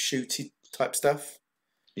bonding, shooty type stuff.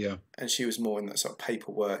 Yeah, and she was more in that sort of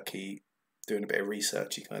paperworky, doing a bit of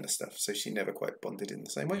researchy kind of stuff. So she never quite bonded in the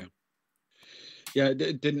same way. Yeah,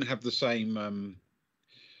 it didn't have the same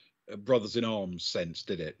brothers in arms sense,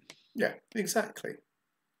 did it? Yeah, exactly.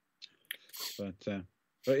 But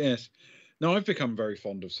yes, no, I've become very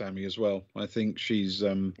fond of Sammy as well. I think she's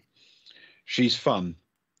fun,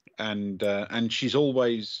 and she's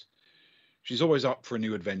always up for a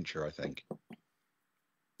new adventure, I think.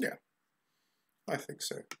 Yeah, I think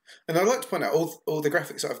so. And I'd like to point out all the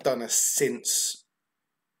graphics that I've done are since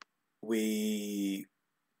we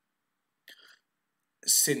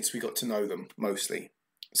got to know them, mostly.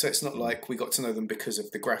 So it's not like we got to know them because of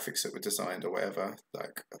the graphics that were designed or whatever,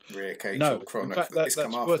 like Rear Cage or Chrono. In fact, that's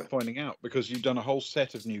worth pointing out because you've done a whole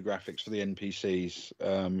set of new graphics for the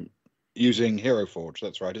NPCs using Hero Forge.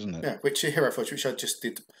 That's right, isn't it? Yeah, which Hero Forge, which I just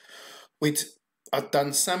did. I'd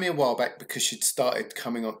done Sammy a while back because she'd started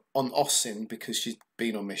coming on Austin because she'd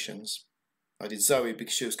been on missions. I did Zoe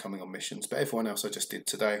because she was coming on missions, but everyone else I just did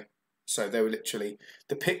today. So they were literally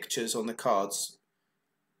the pictures on the cards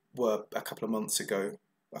were a couple of months ago.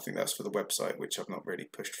 I think that's for the website, which I've not really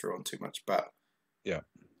pushed through on too much. But yeah.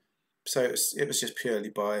 So it was just purely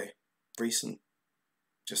by recent,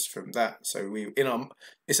 just from that. So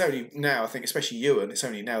it's only now, I think, especially Ewan, it's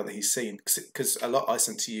only now that he's seen, because a lot I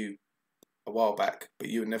sent to you a while back, but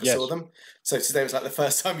Ewan never saw them. So today was like the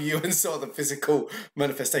first time Ewan saw the physical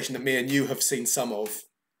manifestation that me and you have seen some of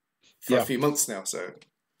for a few months now. So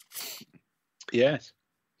yes,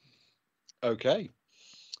 okay,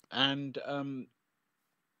 and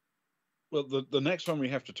well, the next one we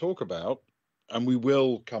have to talk about, and we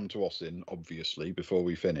will come to Osin, obviously, before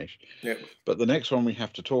we finish. Yeah. But the next one we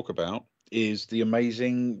have to talk about is the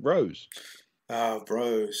amazing Rose. Ah,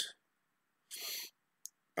 Rose.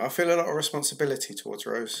 I feel a lot of responsibility towards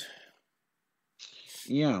Rose.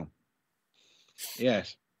 Yeah.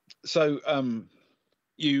 Yes. So,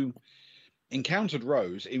 you encountered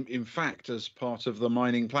Rose, in fact, as part of the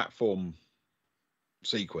mining platform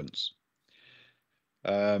sequence.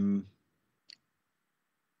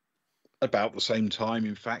 About the same time,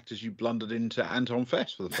 in fact, as you blundered into Anton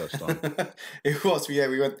Fest for the first time. It was, yeah.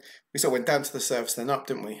 We sort of went down to the surface, then up,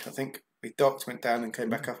 didn't we? I think we docked, went down, and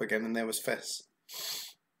came back up again, and there was Fest.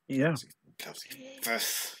 Yeah.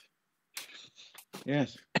 Fest.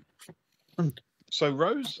 Yes. So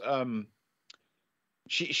Rose,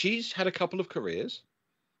 she's had a couple of careers.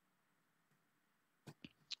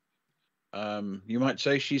 You might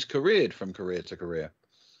say she's careered from career to career.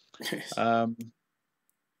 Yes.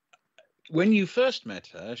 When you first met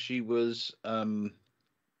her, she was earning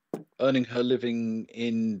her living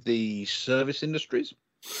in the service industries.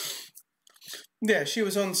 Yeah, she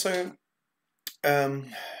was on. So,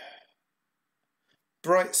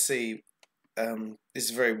 Bright Sea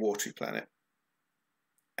is a very watery planet,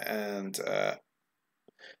 and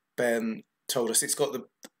Ben told us it's got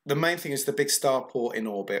the main thing is the big starport in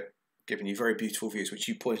orbit, giving you very beautiful views, which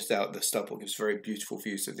you pointed out. The starport gives very beautiful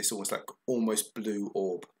views of this almost blue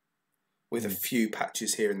orb, with a few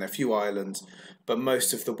patches here and there, a few islands, but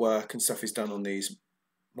most of the work and stuff is done on these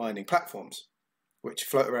mining platforms, which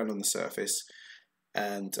float around on the surface,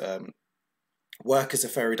 and workers are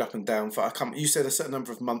ferried up and down for, you said a certain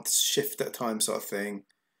number of months, shift at a time sort of thing.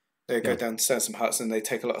 They go down to stand some huts, and they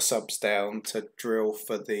take a lot of subs down to drill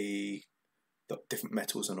for the different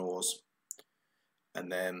metals and ores, and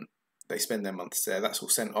then they spend their months there. That's all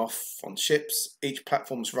sent off on ships. Each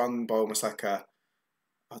platform's run by almost like a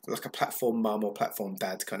platform mum or platform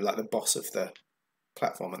dad, kind of like the boss of the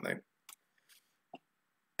platform, aren't they?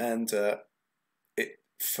 And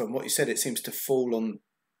from what you said, it seems to fall on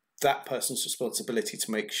that person's responsibility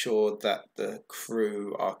to make sure that the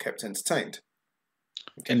crew are kept entertained.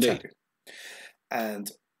 Indeed.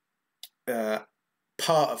 And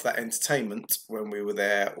part of that entertainment when we were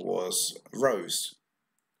there was Rose,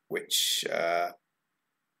 which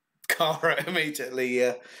Cara immediately.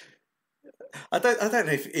 I don't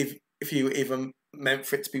know if you even meant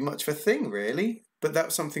for it to be much of a thing, really, but that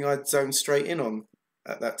was something I'd zoned straight in on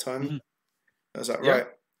at that time. Mm-hmm. I was like, right,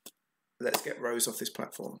 let's get Rose off this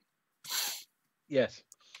platform. Yes.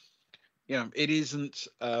 Yeah, it isn't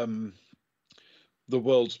the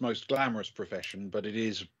world's most glamorous profession, but it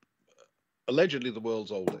is allegedly the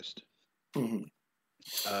world's oldest.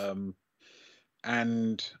 Mm-hmm.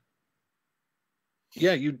 And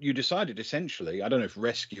yeah, you decided essentially, I don't know if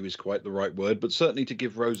rescue is quite the right word, but certainly to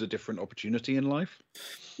give Rose a different opportunity in life.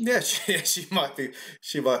 Yeah, she might be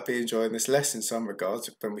enjoying this less in some regards,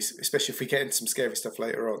 especially if we get into some scary stuff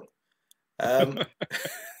later on.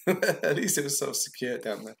 At least it was sort of secure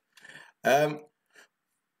down there.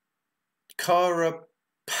 Cara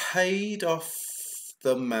paid off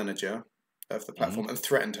the manager of the platform and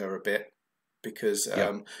threatened her a bit because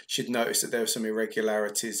she'd noticed that there were some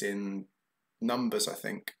irregularities in numbers, I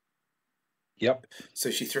think. Yep.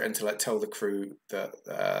 So she threatened to tell the crew that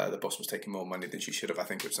the boss was taking more money than she should have. I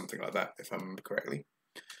think it was something like that, if I remember correctly.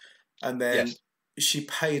 And then she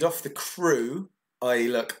paid off the crew. I.e.,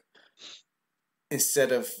 look,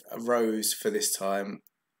 instead of a Rose for this time,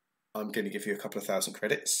 I'm going to give you a couple of thousand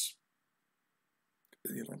credits.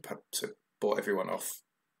 So bought everyone off,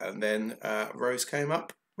 and then Rose came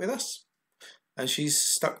up with us, and she's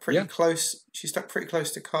stuck pretty close. She's stuck pretty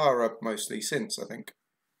close to Cara mostly since, I think.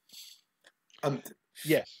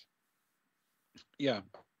 Yes. Yeah.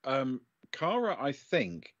 Cara, I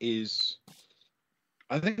think it's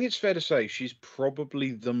fair to say she's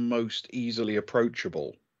probably the most easily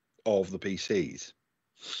approachable of the PCs.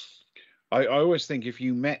 I always think if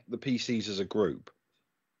you met the PCs as a group,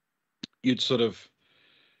 you'd sort of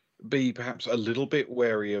be perhaps a little bit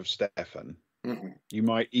wary of Stefan. Mm-hmm. You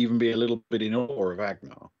might even be a little bit in awe of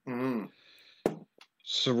Agnar. Mm-hmm.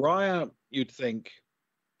 Soraya, you'd think,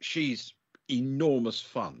 she's enormous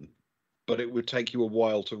fun, but it would take you a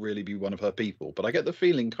while to really be one of her people. But I get the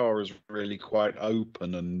feeling Kara's really quite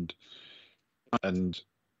open and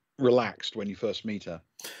relaxed when you first meet her.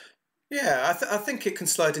 Yeah, I think it can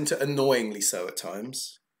slide into annoyingly so at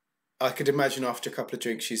times. I could imagine after a couple of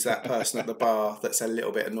drinks, she's that person at the bar that's a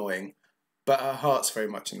little bit annoying, but her heart's very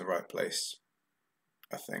much in the right place,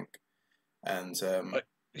 I think. And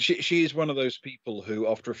she is one of those people who,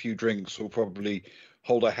 after a few drinks, will probably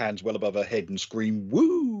hold her hands well above her head and scream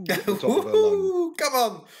 "woo" at the top of her lungs. Come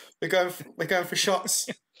on, we're going for shots.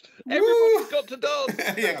 Everybody's got to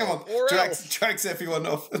dance. Yeah, come on. Drags everyone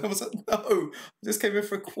off. And I was like, no, I just came in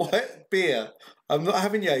for a quiet beer. I'm not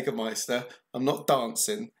having Jägermeister. I'm not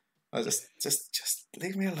dancing. I just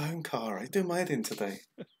leave me alone, Cara. You're doing my head in today.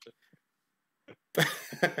 But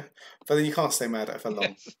then you can't stay mad at her for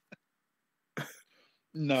long. Yes.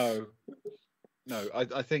 No.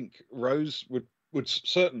 I think Rose would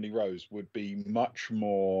certainly be much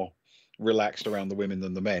more relaxed around the women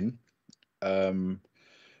than the men.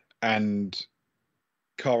 And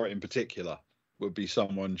Cara in particular would be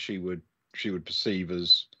someone she would perceive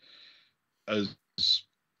as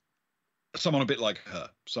someone a bit like her,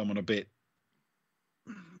 someone a bit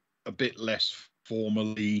less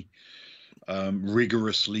formally,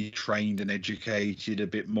 rigorously trained and educated, a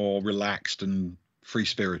bit more relaxed and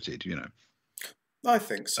free-spirited, you know. I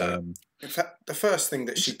think so. In fact, the first thing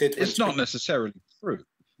that she did... It's not necessarily true.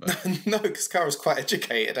 No, because Cara's quite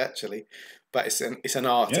educated, actually. But it's an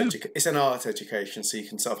art it's an art education, so you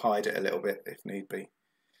can sort of hide it a little bit if need be,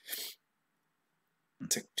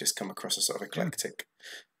 to just come across as sort of eclectic.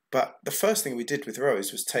 But the first thing we did with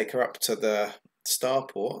Rose was take her up to the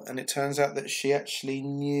starport, and it turns out that she actually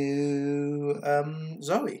knew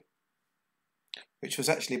Zoe, which was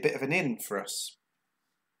actually a bit of an in for us.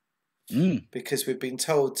 Because we'd been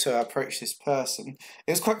told to approach this person.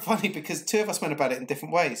 It was quite funny because two of us went about it in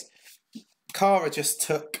different ways. Cara just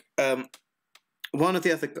took one of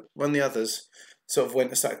the others sort of went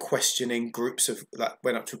and started questioning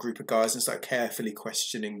went up to a group of guys and started carefully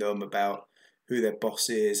questioning them about who their boss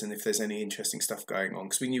is and if there's any interesting stuff going on,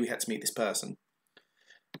 because we knew we had to meet this person.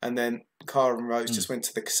 And then Cara and Rose just went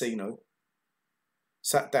to the casino,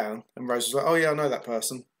 sat down, and Rose was like, "Oh yeah, I know that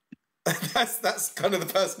person." that's kind of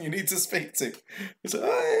the person you need to speak to. It's like,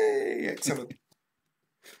 "Hey, excellent."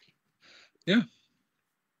 Yeah.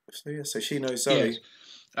 So she knows Zoe.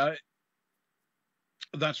 Yes.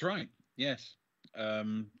 That's right. Yes.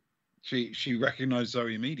 She recognised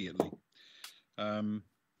Zoe immediately.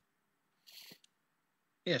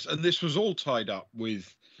 Yes, and this was all tied up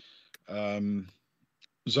with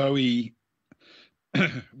Zoe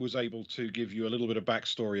was able to give you a little bit of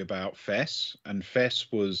backstory about Fess, and Fess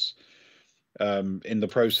was in the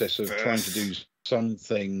process of trying to do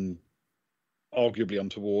something arguably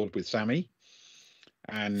untoward with Sammy,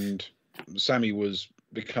 and Sammy was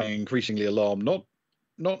becoming increasingly alarmed,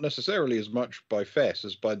 not necessarily as much by Fess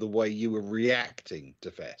as by the way you were reacting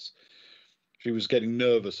to Fess. She was getting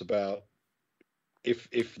nervous about,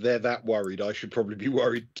 if they're that worried, I should probably be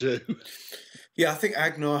worried too. Yeah, I think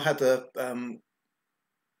Agnar had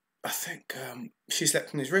she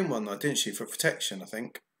slept in his room one night, didn't she, for protection? I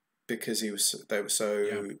think because they were so.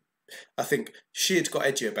 Yeah. I think she had got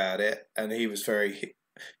edgy about it, and he was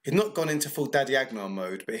he'd not gone into full Daddy Agnar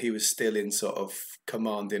mode, but he was still in sort of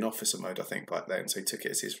commanding officer mode, I think, back then. So he took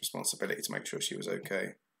it as his responsibility to make sure she was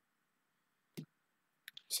okay.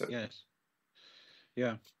 So yes,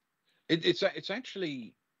 yeah, it's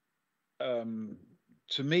actually,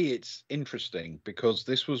 to me, it's interesting because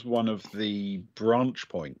this was one of the branch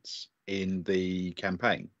points in the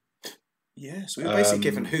campaign. Yes, we were basically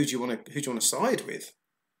given who do you want to side with.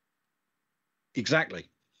 Exactly,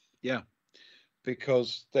 yeah,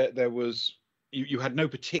 because there was you had no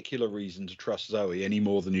particular reason to trust Zoe any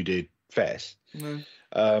more than you did Fess. No.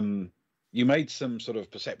 You made some sort of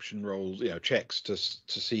perception rolls, checks to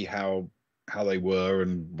see how they were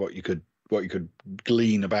and what you could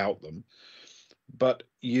glean about them, but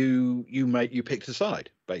you picked a side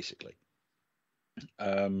basically.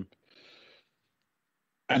 And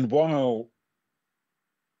while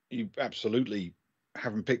you absolutely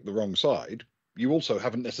haven't picked the wrong side, you also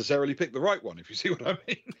haven't necessarily picked the right one, if you see what I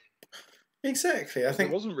mean. Exactly. I think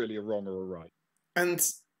it wasn't really a wrong or a right. And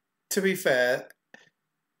to be fair,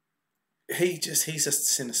 he's just a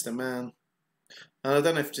sinister man. And I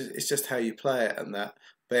don't know if it's just how you play it and that,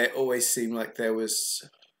 but it always seemed like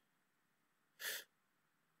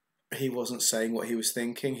he wasn't saying what he was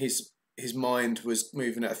thinking. His mind was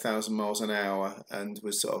moving at 1,000 miles an hour and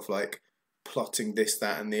was sort of like plotting this,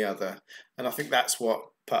 that, and the other. And I think that's what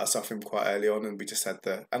put us off him quite early on, and we just had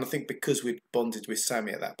and I think because we'd bonded with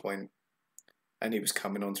Sammy at that point, and he was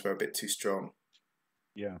coming onto her a bit too strong.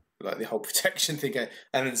 Yeah. Like the whole protection thing.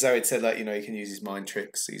 And then Zoe had said, like, you know, he can use his mind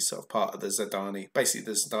tricks. He's sort of part of the Zidani, basically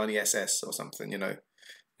the Zidani SS or something, you know.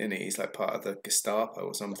 And he's like part of the Gestapo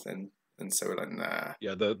or something. And so we're like, nah.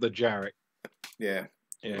 Yeah, the Jarek. Yeah.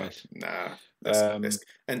 Yeah. Like, nah.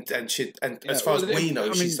 And as far as we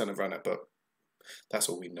know, she's done a runner, but that's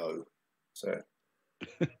all we know. So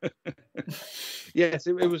yes,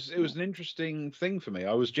 it was an interesting thing for me.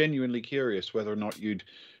 I was genuinely curious whether or not you'd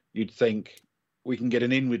think we can get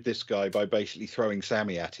an in with this guy by basically throwing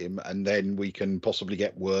Sammy at him, and then we can possibly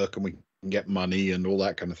get work and we can get money and all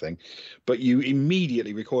that kind of thing. But you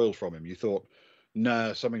immediately recoiled from him. You thought,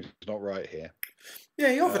 no, something's not right here.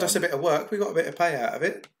 Yeah, he offered us a bit of work. We got a bit of pay out of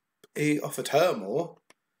it. He offered her more.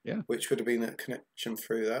 Yeah. Which would have been a connection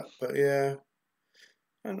through that. But yeah.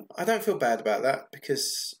 And I don't feel bad about that,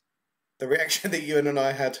 because the reaction that Ewan and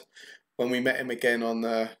I had when we met him again on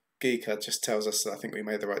the Geeker just tells us that I think we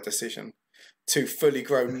made the right decision. Two fully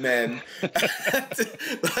grown men,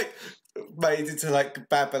 like made into like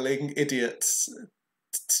babbling idiots,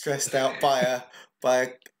 stressed out by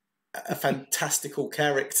a fantastical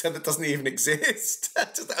character that doesn't even exist.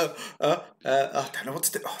 Just, I don't know what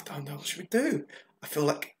to do. I don't know what should we do. I feel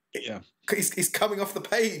like he's coming off the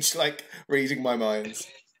page, like reading my mind.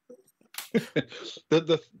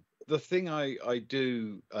 The thing I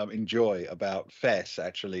do enjoy about Fess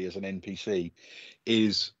actually as an NPC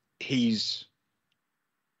is he's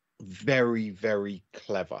very, very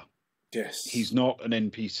clever. Yes. He's not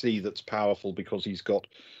an NPC that's powerful because he's got,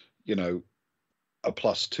 you know, a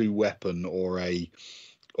 +2 weapon or a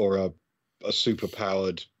super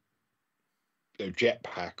powered, you know,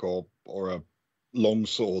 jetpack or a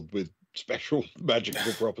longsword with special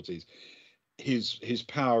magical properties. His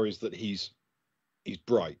power is that he's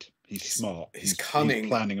bright, he's smart, he's cunning, he's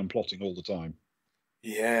planning and plotting all the time.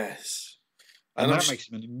 Yes. And that makes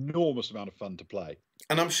him an enormous amount of fun to play.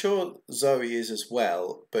 And I'm sure Zoe is as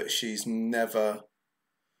well, but she's never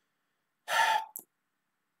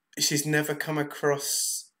come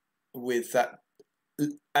across with that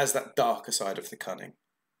as that darker side of the cunning.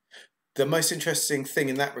 The most interesting thing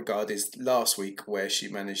in that regard is last week, where she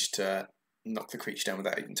managed to knock the creature down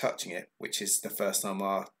without even touching it, which is the first time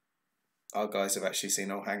our guys have actually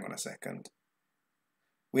seen, oh, hang on a second.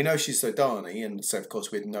 We know she's Zodani, and so of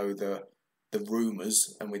course we'd know the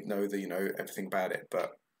rumours and we'd know everything about it,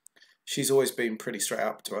 but she's always been pretty straight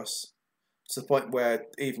up to us, to the point where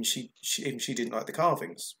even she didn't like the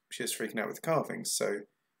carvings. She was freaking out with the carvings, so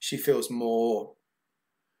she feels more,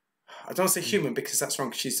 I don't want to say human because that's wrong,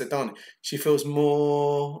 because she's Zodani. She feels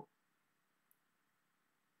more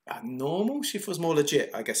normal. She feels more legit,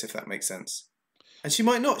 I guess, if that makes sense. And she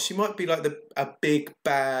might not. She might be like a big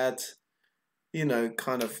bad,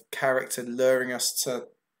 kind of character luring us to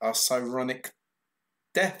our Cyronic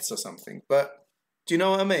deaths or something. But do you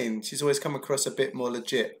know what I mean? She's always come across a bit more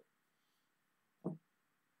legit.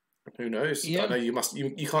 Who knows? Yeah. I know you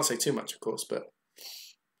can't say too much, of course, but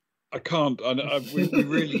I can't. We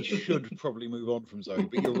really should probably move on from Zoe.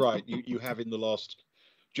 But you're right. You have in the last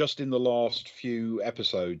few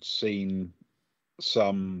episodes seen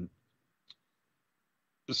some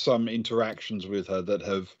interactions with her that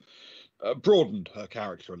have broadened her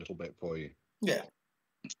character a little bit for you. Yeah.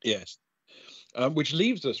 Yes. Which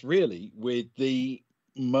leaves us really with the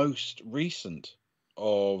most recent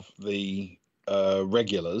of the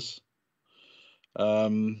regulars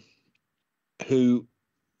who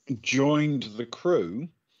joined the crew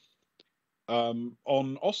on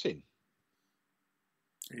Osin.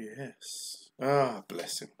 Yes. Ah,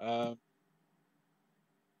 bless him.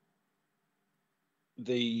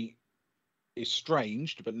 The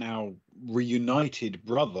estranged but now reunited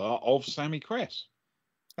brother of Sammy Cress.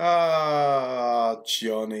 Ah,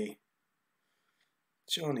 Johnny.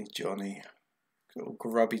 Little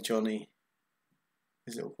grubby Johnny.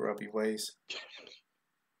 His little grubby ways.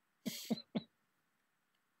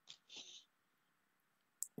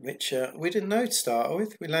 Which we didn't know to start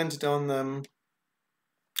with. We landed on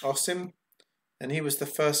Osim, and he was the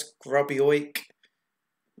first grubby oik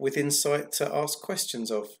with insight to ask questions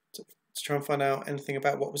of, to try and find out anything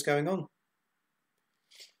about what was going on.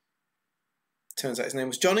 Turns out his name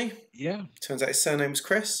was Johnny. Yeah. Turns out his surname was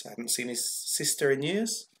Chris. I hadn't seen his sister in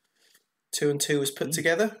years. 2 and 2 was put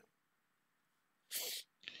together.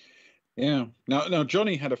 Yeah. Now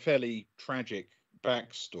Johnny had a fairly tragic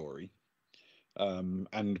backstory,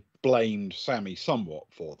 and blamed Sammy somewhat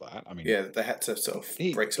for that. I mean, yeah, they had to sort of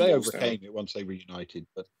break some walls down. They overcame it once they reunited,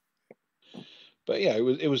 but yeah,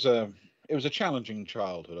 it was a challenging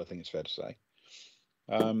childhood, I think it's fair to say.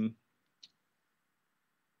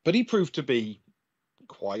 But he proved to be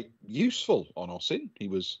quite useful on Osin. He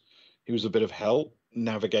was a bit of help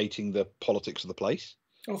navigating the politics of the place.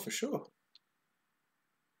 Oh, for sure.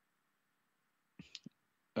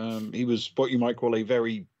 He was what you might call a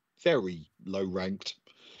very, very low-ranked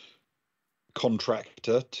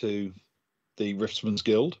contractor to the Riftsman's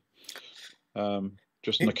Guild.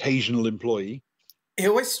 Just an occasional employee. He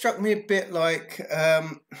always struck me a bit like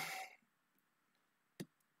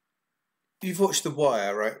you've watched The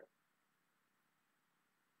Wire, right?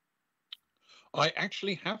 I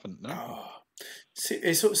actually haven't. No. Oh. So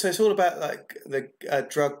it's all about like the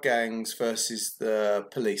drug gangs versus the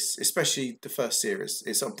police, especially the first series.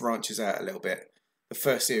 It sort of branches out a little bit. The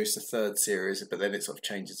first series, the third series, but then it sort of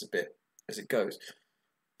changes a bit as it goes.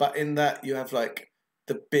 But in that, you have like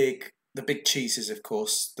the big cheeses, of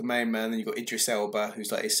course, the main man. Then you've got Idris Elba,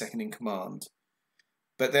 who's like his second in command.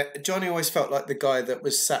 But Johnny always felt like the guy that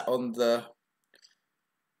was sat on the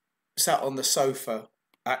sofa,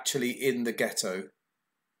 actually in the ghetto,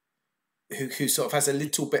 who sort of has a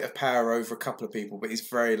little bit of power over a couple of people, but he's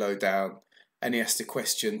very low down, and he has to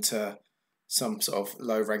question to some sort of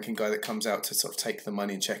low-ranking guy that comes out to sort of take the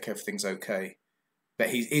money and check everything's okay.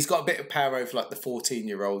 But he's got a bit of power over like the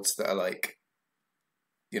 14-year-olds that are like,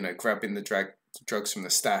 you know, grabbing the drugs from the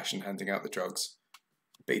stash and handing out the drugs.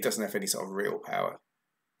 But he doesn't have any sort of real power.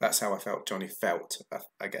 That's how I felt Johnny felt,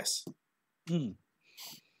 I guess.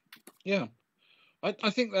 Yeah.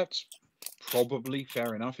 I think that's probably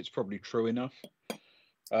fair enough. It's probably true enough.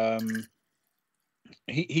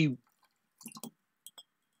 He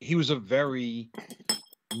was a very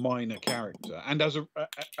minor character, and as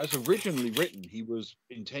originally written, he was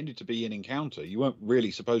intended to be an encounter. You weren't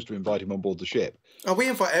really supposed to invite him on board the ship. Oh, we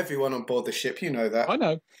invite everyone on board the ship. You know that. I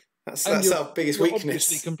know. That's our biggest weakness.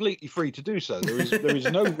 Obviously, completely free to do so. There is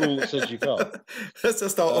no rule that says you can't. That's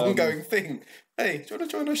just our ongoing thing. Hey, do you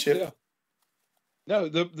want to join our ship? Yeah. No,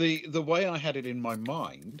 the way I had it in my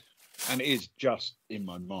mind, and it is just in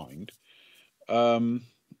my mind,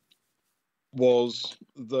 was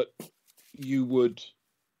that you would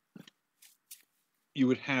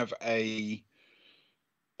have an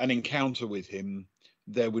encounter with him.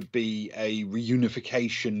 There would be a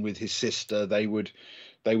reunification with his sister. They would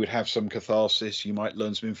have some catharsis. You might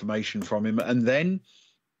learn some information from him, and then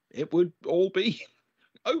it would all be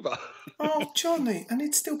over. Oh, Johnny, and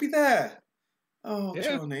he'd still be there. Oh,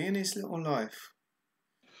 yeah. Johnny, in his little life.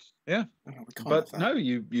 Yeah, but no,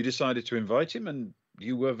 you decided to invite him, and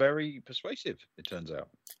you were very persuasive, it turns out.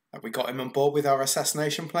 We got him on board with our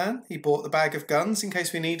assassination plan. He bought the bag of guns in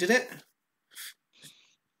case we needed it.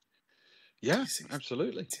 Yeah,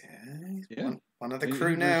 absolutely. Yeah, one of the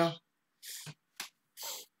crew now.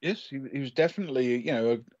 Yes, he was definitely,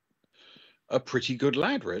 a pretty good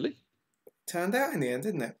lad, really. Turned out in the end,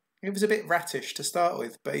 didn't it? He was a bit rattish to start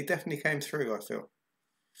with, but he definitely came through, I feel.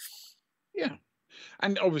 Yeah.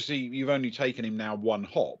 And obviously, you've only taken him now one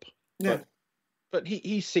hop. Yeah. But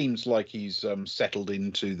he seems like he's settled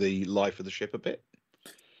into the life of the ship a bit,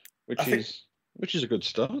 which is a good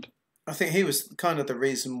start. I think he was kind of the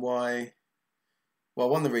reason why. Well,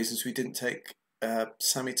 one of the reasons we didn't take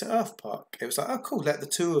Sammy to Earth Park. It was like, oh, cool. Let the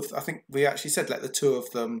two of. I think we actually said let the two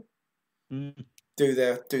of them do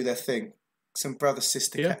their thing. Some brother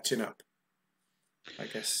sister catching up, I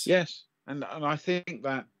guess. Yes, and I think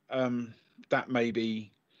that that may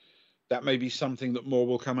be something that more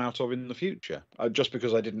will come out of in the future. Just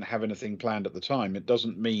because I didn't have anything planned at the time, it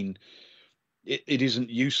doesn't mean it isn't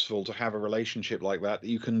useful to have a relationship like that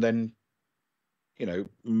you can then,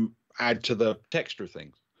 add to the texture of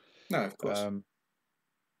things. No, of course.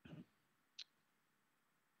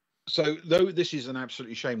 So, though this is an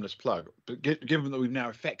absolutely shameless plug, but given that we've now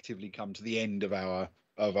effectively come to the end of our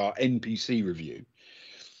NPC review,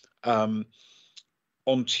 on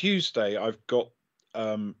Tuesday I've got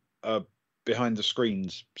a behind the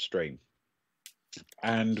screens stream,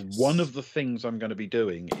 and one of the things I'm going to be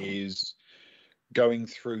doing is going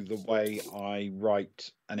through the way I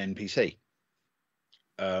write an NPC,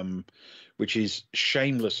 which is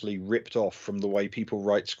shamelessly ripped off from the way people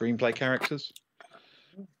write screenplay characters.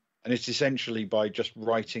 And it's essentially by just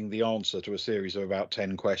writing the answer to a series of about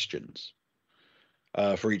 10 questions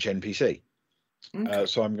for each NPC. Okay.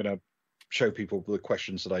 So I'm going to show people the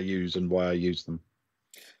questions that I use and why I use them.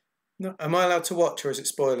 No, am I allowed to watch, or is it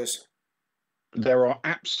spoilers? There are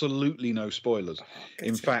absolutely no spoilers.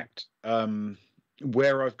 In fact,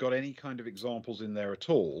 where I've got any kind of examples in there at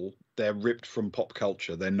all, they're ripped from pop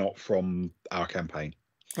culture. They're not from our campaign.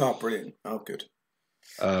 Oh, brilliant. Oh, good.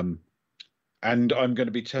 And I'm going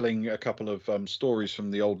to be telling a couple of stories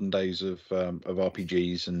from the olden days of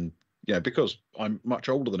RPGs and Yeah, because I'm much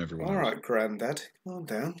older than everyone All else. right, Grandad, calm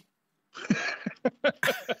down.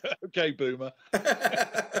 Okay, boomer.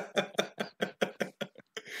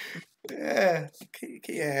 Yeah, keep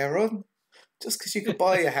your hair on. Just because you could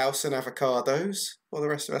buy your house and avocados, while the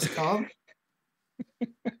rest of us can't.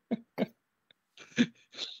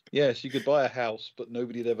 Yes, you could buy a house, but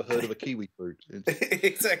nobody had ever heard of a kiwi fruit.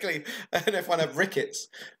 Exactly, and everyone had rickets.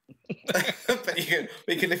 But you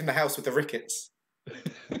can live in the house with the rickets.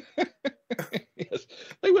 Yes,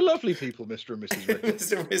 they were lovely people, Mr. and Mrs. Rickett.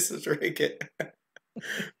 Mr. and Mrs. Rickett.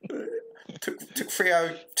 took 3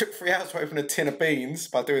 hours to open a tin of beans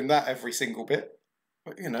by doing that every single bit.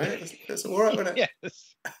 But you know, it's all right, wasn't it?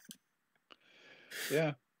 Yes.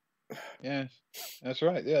 Yeah. Yes, that's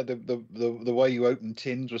right. Yeah, the way you open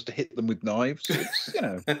tins was to hit them with knives. It's, you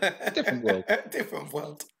know, different world. Different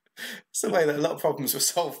world. It's the way that a lot of problems were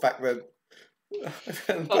solved back then.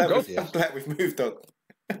 I'm glad we've moved on.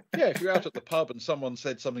 Yeah, if you're out at the pub and someone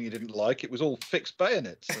said something you didn't like, it was all fixed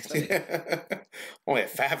bayonets. Oh, yeah,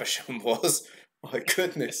 Faversham was. My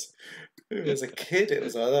goodness. As a kid, it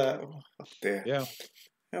was like that. Oh, dear. Yeah.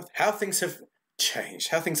 How things have changed,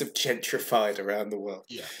 how things have gentrified around the world.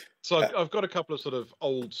 Yeah. So I've got a couple of sort of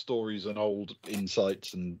old stories and old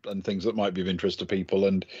insights and things that might be of interest to people,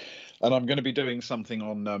 and I'm going to be doing something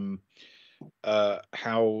on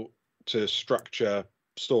how to structure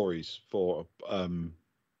stories for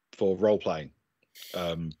role playing,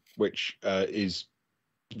 which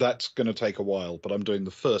that's going to take a while, but I'm doing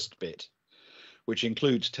the first bit, which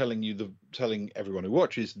includes telling everyone who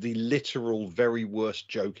watches the literal very worst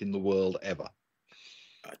joke in the world ever.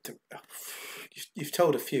 You've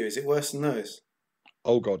told a few. Is it worse than those?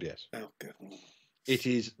 Oh God, yes. Oh God. It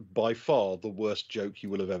is by far the worst joke you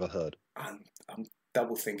will have ever heard. I'm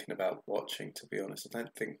double thinking about watching, to be honest. I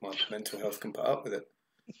don't think my mental health can put up with it.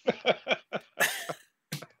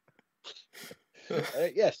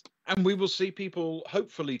 Yes, and we will see people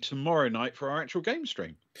hopefully tomorrow night for our actual game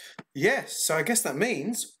stream. Yes, so I guess that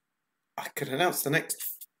means I could announce the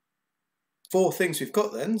next 4 things we've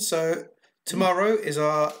got then. So tomorrow is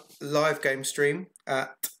our live game stream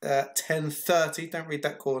at 10:30. Don't read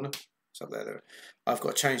that corner. It's up there. I've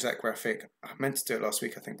got to change that graphic. I meant to do it last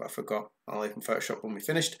week, I think, but I forgot. I'll open Photoshop when we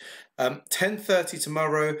finished. 10:30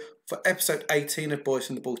 tomorrow for episode 18 of Boys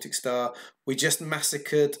from the Baltic Star. We just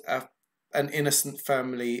massacred an innocent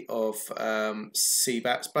family of sea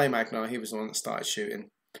bats. Blame Agnar. He was the one that started shooting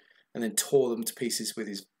and then tore them to pieces with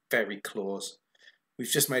his very claws. We've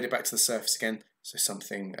just made it back to the surface again, so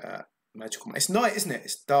something magical. It's night, isn't it?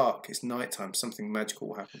 It's dark. It's nighttime. Something magical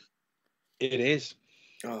will happen. It is.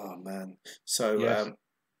 Oh man. So yes.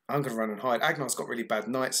 I'm going to run and hide. Agnar's got really bad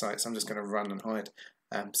night sight, so I'm just going to run and hide.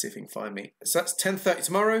 See if he can find me. So that's 10:30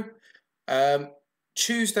 tomorrow.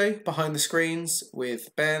 Tuesday, behind the screens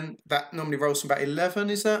with Ben. That normally rolls from about 11.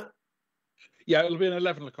 Is that? Yeah, it'll be an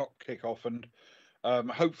 11 o'clock kickoff, and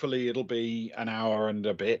hopefully it'll be an hour and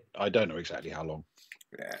a bit. I don't know exactly how long.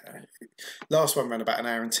 Yeah. Last one ran about an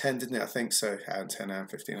hour and 10, didn't it? I think so. Hour and 10, hour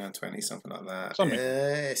and 15, hour and 20, something like that.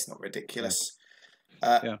 It's not ridiculous.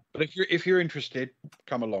 Yeah, but if you're interested,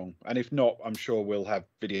 come along, and if not, I'm sure we'll have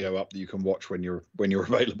video up that you can watch when you're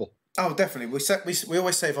available. Oh, definitely. We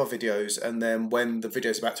always save our videos, and then when the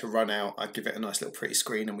video's about to run out, I give it a nice little pretty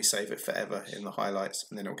screen, and we save it forever in the highlights,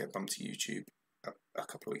 and then it'll get bumped to YouTube a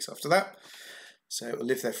couple of weeks after that. So it will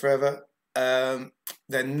live there forever.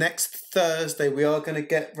 Then next Thursday, we are going to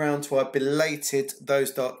get round to our belated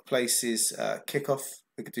Those Dark Places kickoff.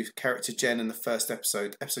 We could do character gen in the first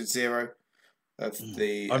episode 0.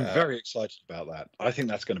 I'm very excited about that. I think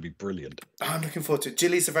that's going to be brilliant. I'm looking forward to it.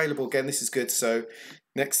 Jilly's available again. This is good. So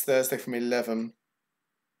next Thursday from 11,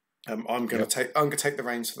 I'm going to take the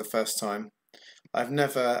reins for the first time. I've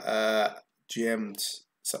never GM'd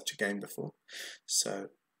such a game before, so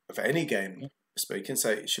of any game speaking. So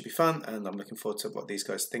it should be fun, and I'm looking forward to what these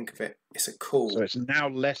guys think of it. It's a cool. So it's now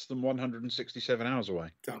less than 167 hours away.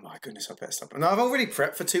 Oh my goodness! I better stop. No, I've already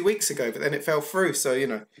prepped for 2 weeks ago, but then it fell through. So you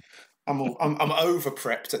know. I'm over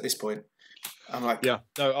prepped at this point. I'm like, yeah,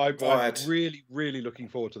 no, I'm really, really looking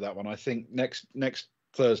forward to that one. I think next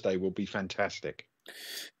Thursday will be fantastic.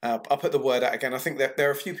 I'll put the word out again. I think that there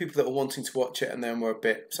are a few people that were wanting to watch it and then were a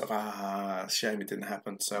bit sort of shame it didn't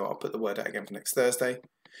happen. So I'll put the word out again for next Thursday.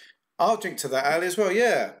 I'll drink to that, Ali, as well.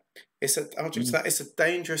 Yeah, I'll drink to that. It's a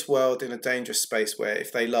dangerous world in a dangerous space where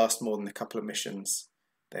if they last more than a couple of missions,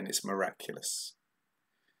 then it's miraculous.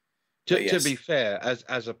 To be fair,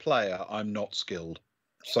 as a player, I'm not skilled.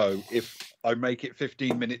 So if I make it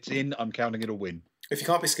 15 minutes in, I'm counting it a win. If you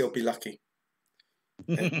can't be skilled, be lucky.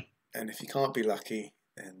 And if you can't be lucky,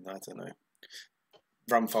 then I don't know.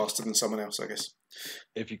 run faster than someone else, I guess.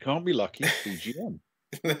 If you can't be lucky, BGM.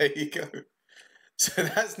 There you go. So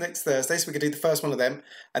that's next Thursday. So we could do the first one of them,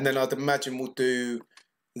 and then I'd imagine we'll do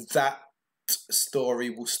that story.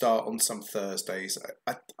 Will start on some Thursdays.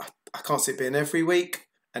 I can't see it being every week,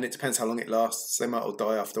 and it depends how long it lasts. They might all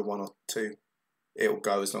die after one or two. It'll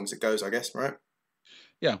go as long as it goes, I guess, right?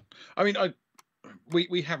 Yeah, I mean,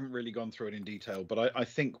 we haven't really gone through it in detail, but I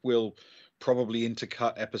think we'll probably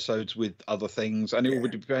intercut episodes with other things, and it will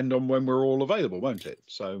depend on when we're all available, won't it?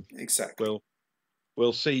 So exactly.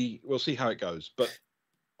 We'll see how it goes, but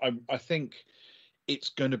I think it's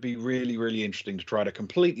going to be really, really interesting to try a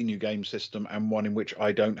completely new game system, and one in which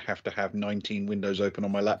I don't have to have 19 windows open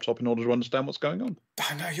on my laptop in order to understand what's going on.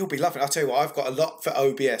 I know you'll be loving it. I'll tell you what, I've got a lot for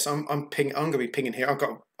OBS. I'm going to be pinging here.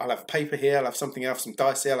 I'll have paper here. I'll have something else, some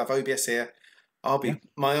dice here. I'll have OBS here.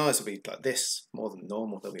 My eyes will be like this more than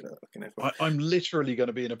normal. They'll be looking everywhere. I'm literally going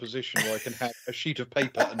to be in a position where I can have a sheet of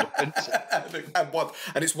paper and a pencil.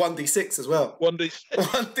 and it's 1d6 as well. 1d6.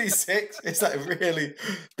 1d6. It's like really.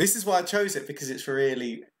 This is why I chose it, because it's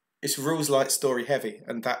rules light, story heavy,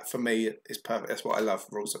 and that for me is perfect. That's what I love.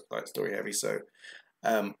 Rules light, story heavy. So,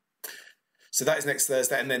 so that is next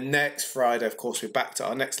Thursday, and then next Friday, of course, we're back to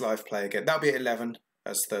our next live play again. That'll be at 11.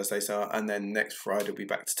 As Thursdays are, and then next Friday we'll be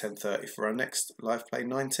back to 10:30 for our next live play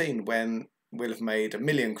 19, when we'll have made 1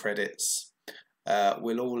 million credits.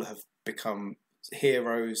 We'll all have become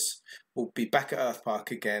heroes. We'll be back at Earth Park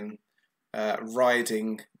again,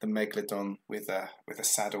 riding the Megalodon with a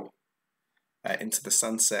saddle into the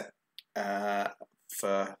sunset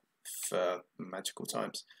for magical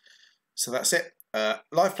times. So that's it.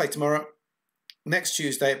 Live play tomorrow. Next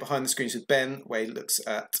Tuesday, Behind the Screens with Ben, where he looks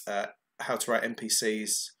at how to write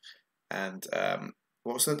NPCs, and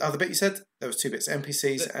what was the other bit you said? There was 2 bits,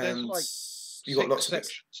 NPCs, and like you got lots of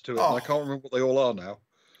sections to it. Oh. I can't remember what they all are now.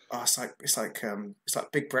 Oh, it's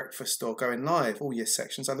like Big Breakfast or Going Live. All your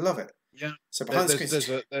sections, I love it. Yeah. So behind the screens,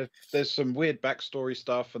 there's some weird backstory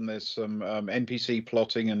stuff, and there's some NPC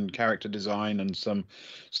plotting and character design, and some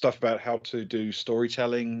stuff about how to do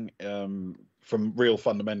storytelling from real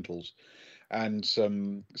fundamentals, and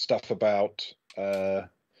some stuff about.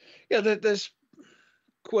 There's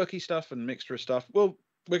quirky stuff and mixture of stuff. Well,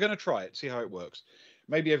 we're going to try it, see how it works.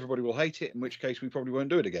 Maybe everybody will hate it, in which case we probably won't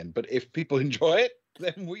do it again. But if people enjoy it,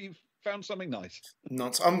 then we've found something nice.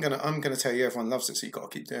 I'm gonna tell you, everyone loves it, so you've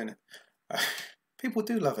got to keep doing it. People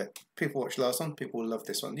do love it. People watch last one. People love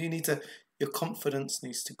this one. Your confidence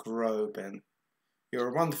needs to grow, Ben. You're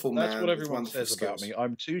a wonderful man. That's what everyone says about me.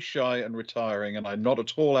 I'm too shy and retiring, and I'm not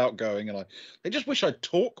at all outgoing, and they just wish I'd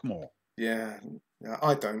talk more. Yeah,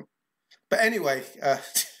 I don't. But anyway,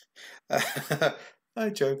 I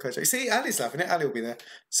joke. See, Ali's loving it. Ali will be there.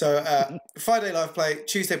 So Friday live play,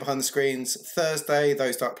 Tuesday Behind the Screens, Thursday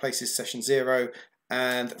Those Dark Places session 0,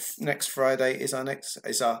 and next Friday is our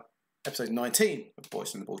episode 19 of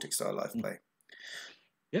Boys in the Baltic Star live play.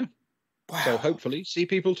 Yeah. Wow. So hopefully see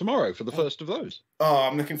people tomorrow for the first of those. Oh,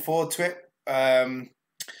 I'm looking forward to it.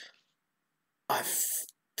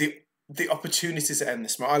 The opportunities that end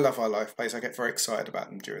this month. I love our live plays. I get very excited about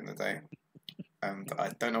them during the day, and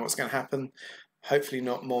I don't know what's going to happen. Hopefully,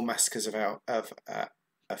 not more massacres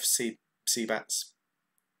of sea bats.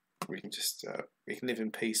 We can just we can live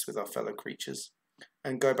in peace with our fellow creatures,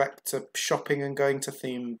 and go back to shopping and going to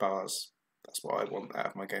theme bars. That's what I want out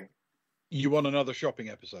of my game. You want another shopping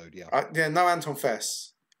episode, yeah? No Anton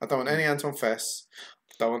Fest. I don't want any Anton Fest.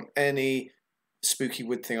 I don't want any spooky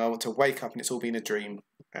wood thing. I want to wake up and it's all been a dream,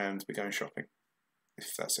 and we're going shopping.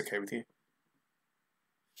 If that's okay with you.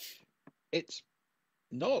 It's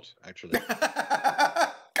not, actually.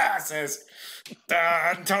 Gases!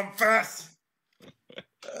 Anton Fest!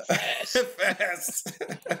 Fest!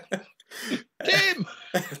 Tim!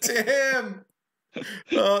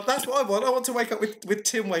 That's what I want. I want to wake up with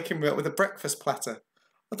Tim waking me up with a breakfast platter.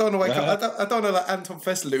 I don't want to wake up. I don't want to Anton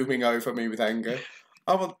Fest looming over me with anger.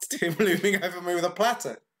 I want Tim looming over me with a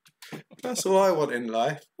platter. That's all I want in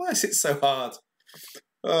life. Why is it so hard?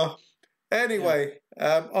 Anyway,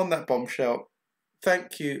 on that bombshell,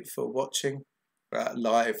 thank you for watching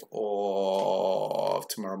live or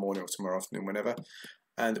tomorrow morning or tomorrow afternoon, whenever.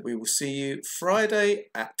 And we will see you Friday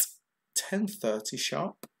at 10:30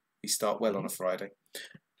 sharp. We start well on a Friday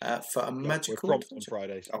for a magical. We're prompt on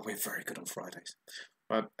Fridays. Oh, we're very good on Fridays.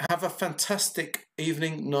 Right. Have a fantastic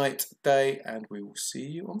evening, night, day, and we will see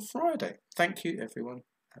you on Friday. Thank you, everyone,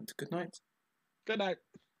 and good night. Good night.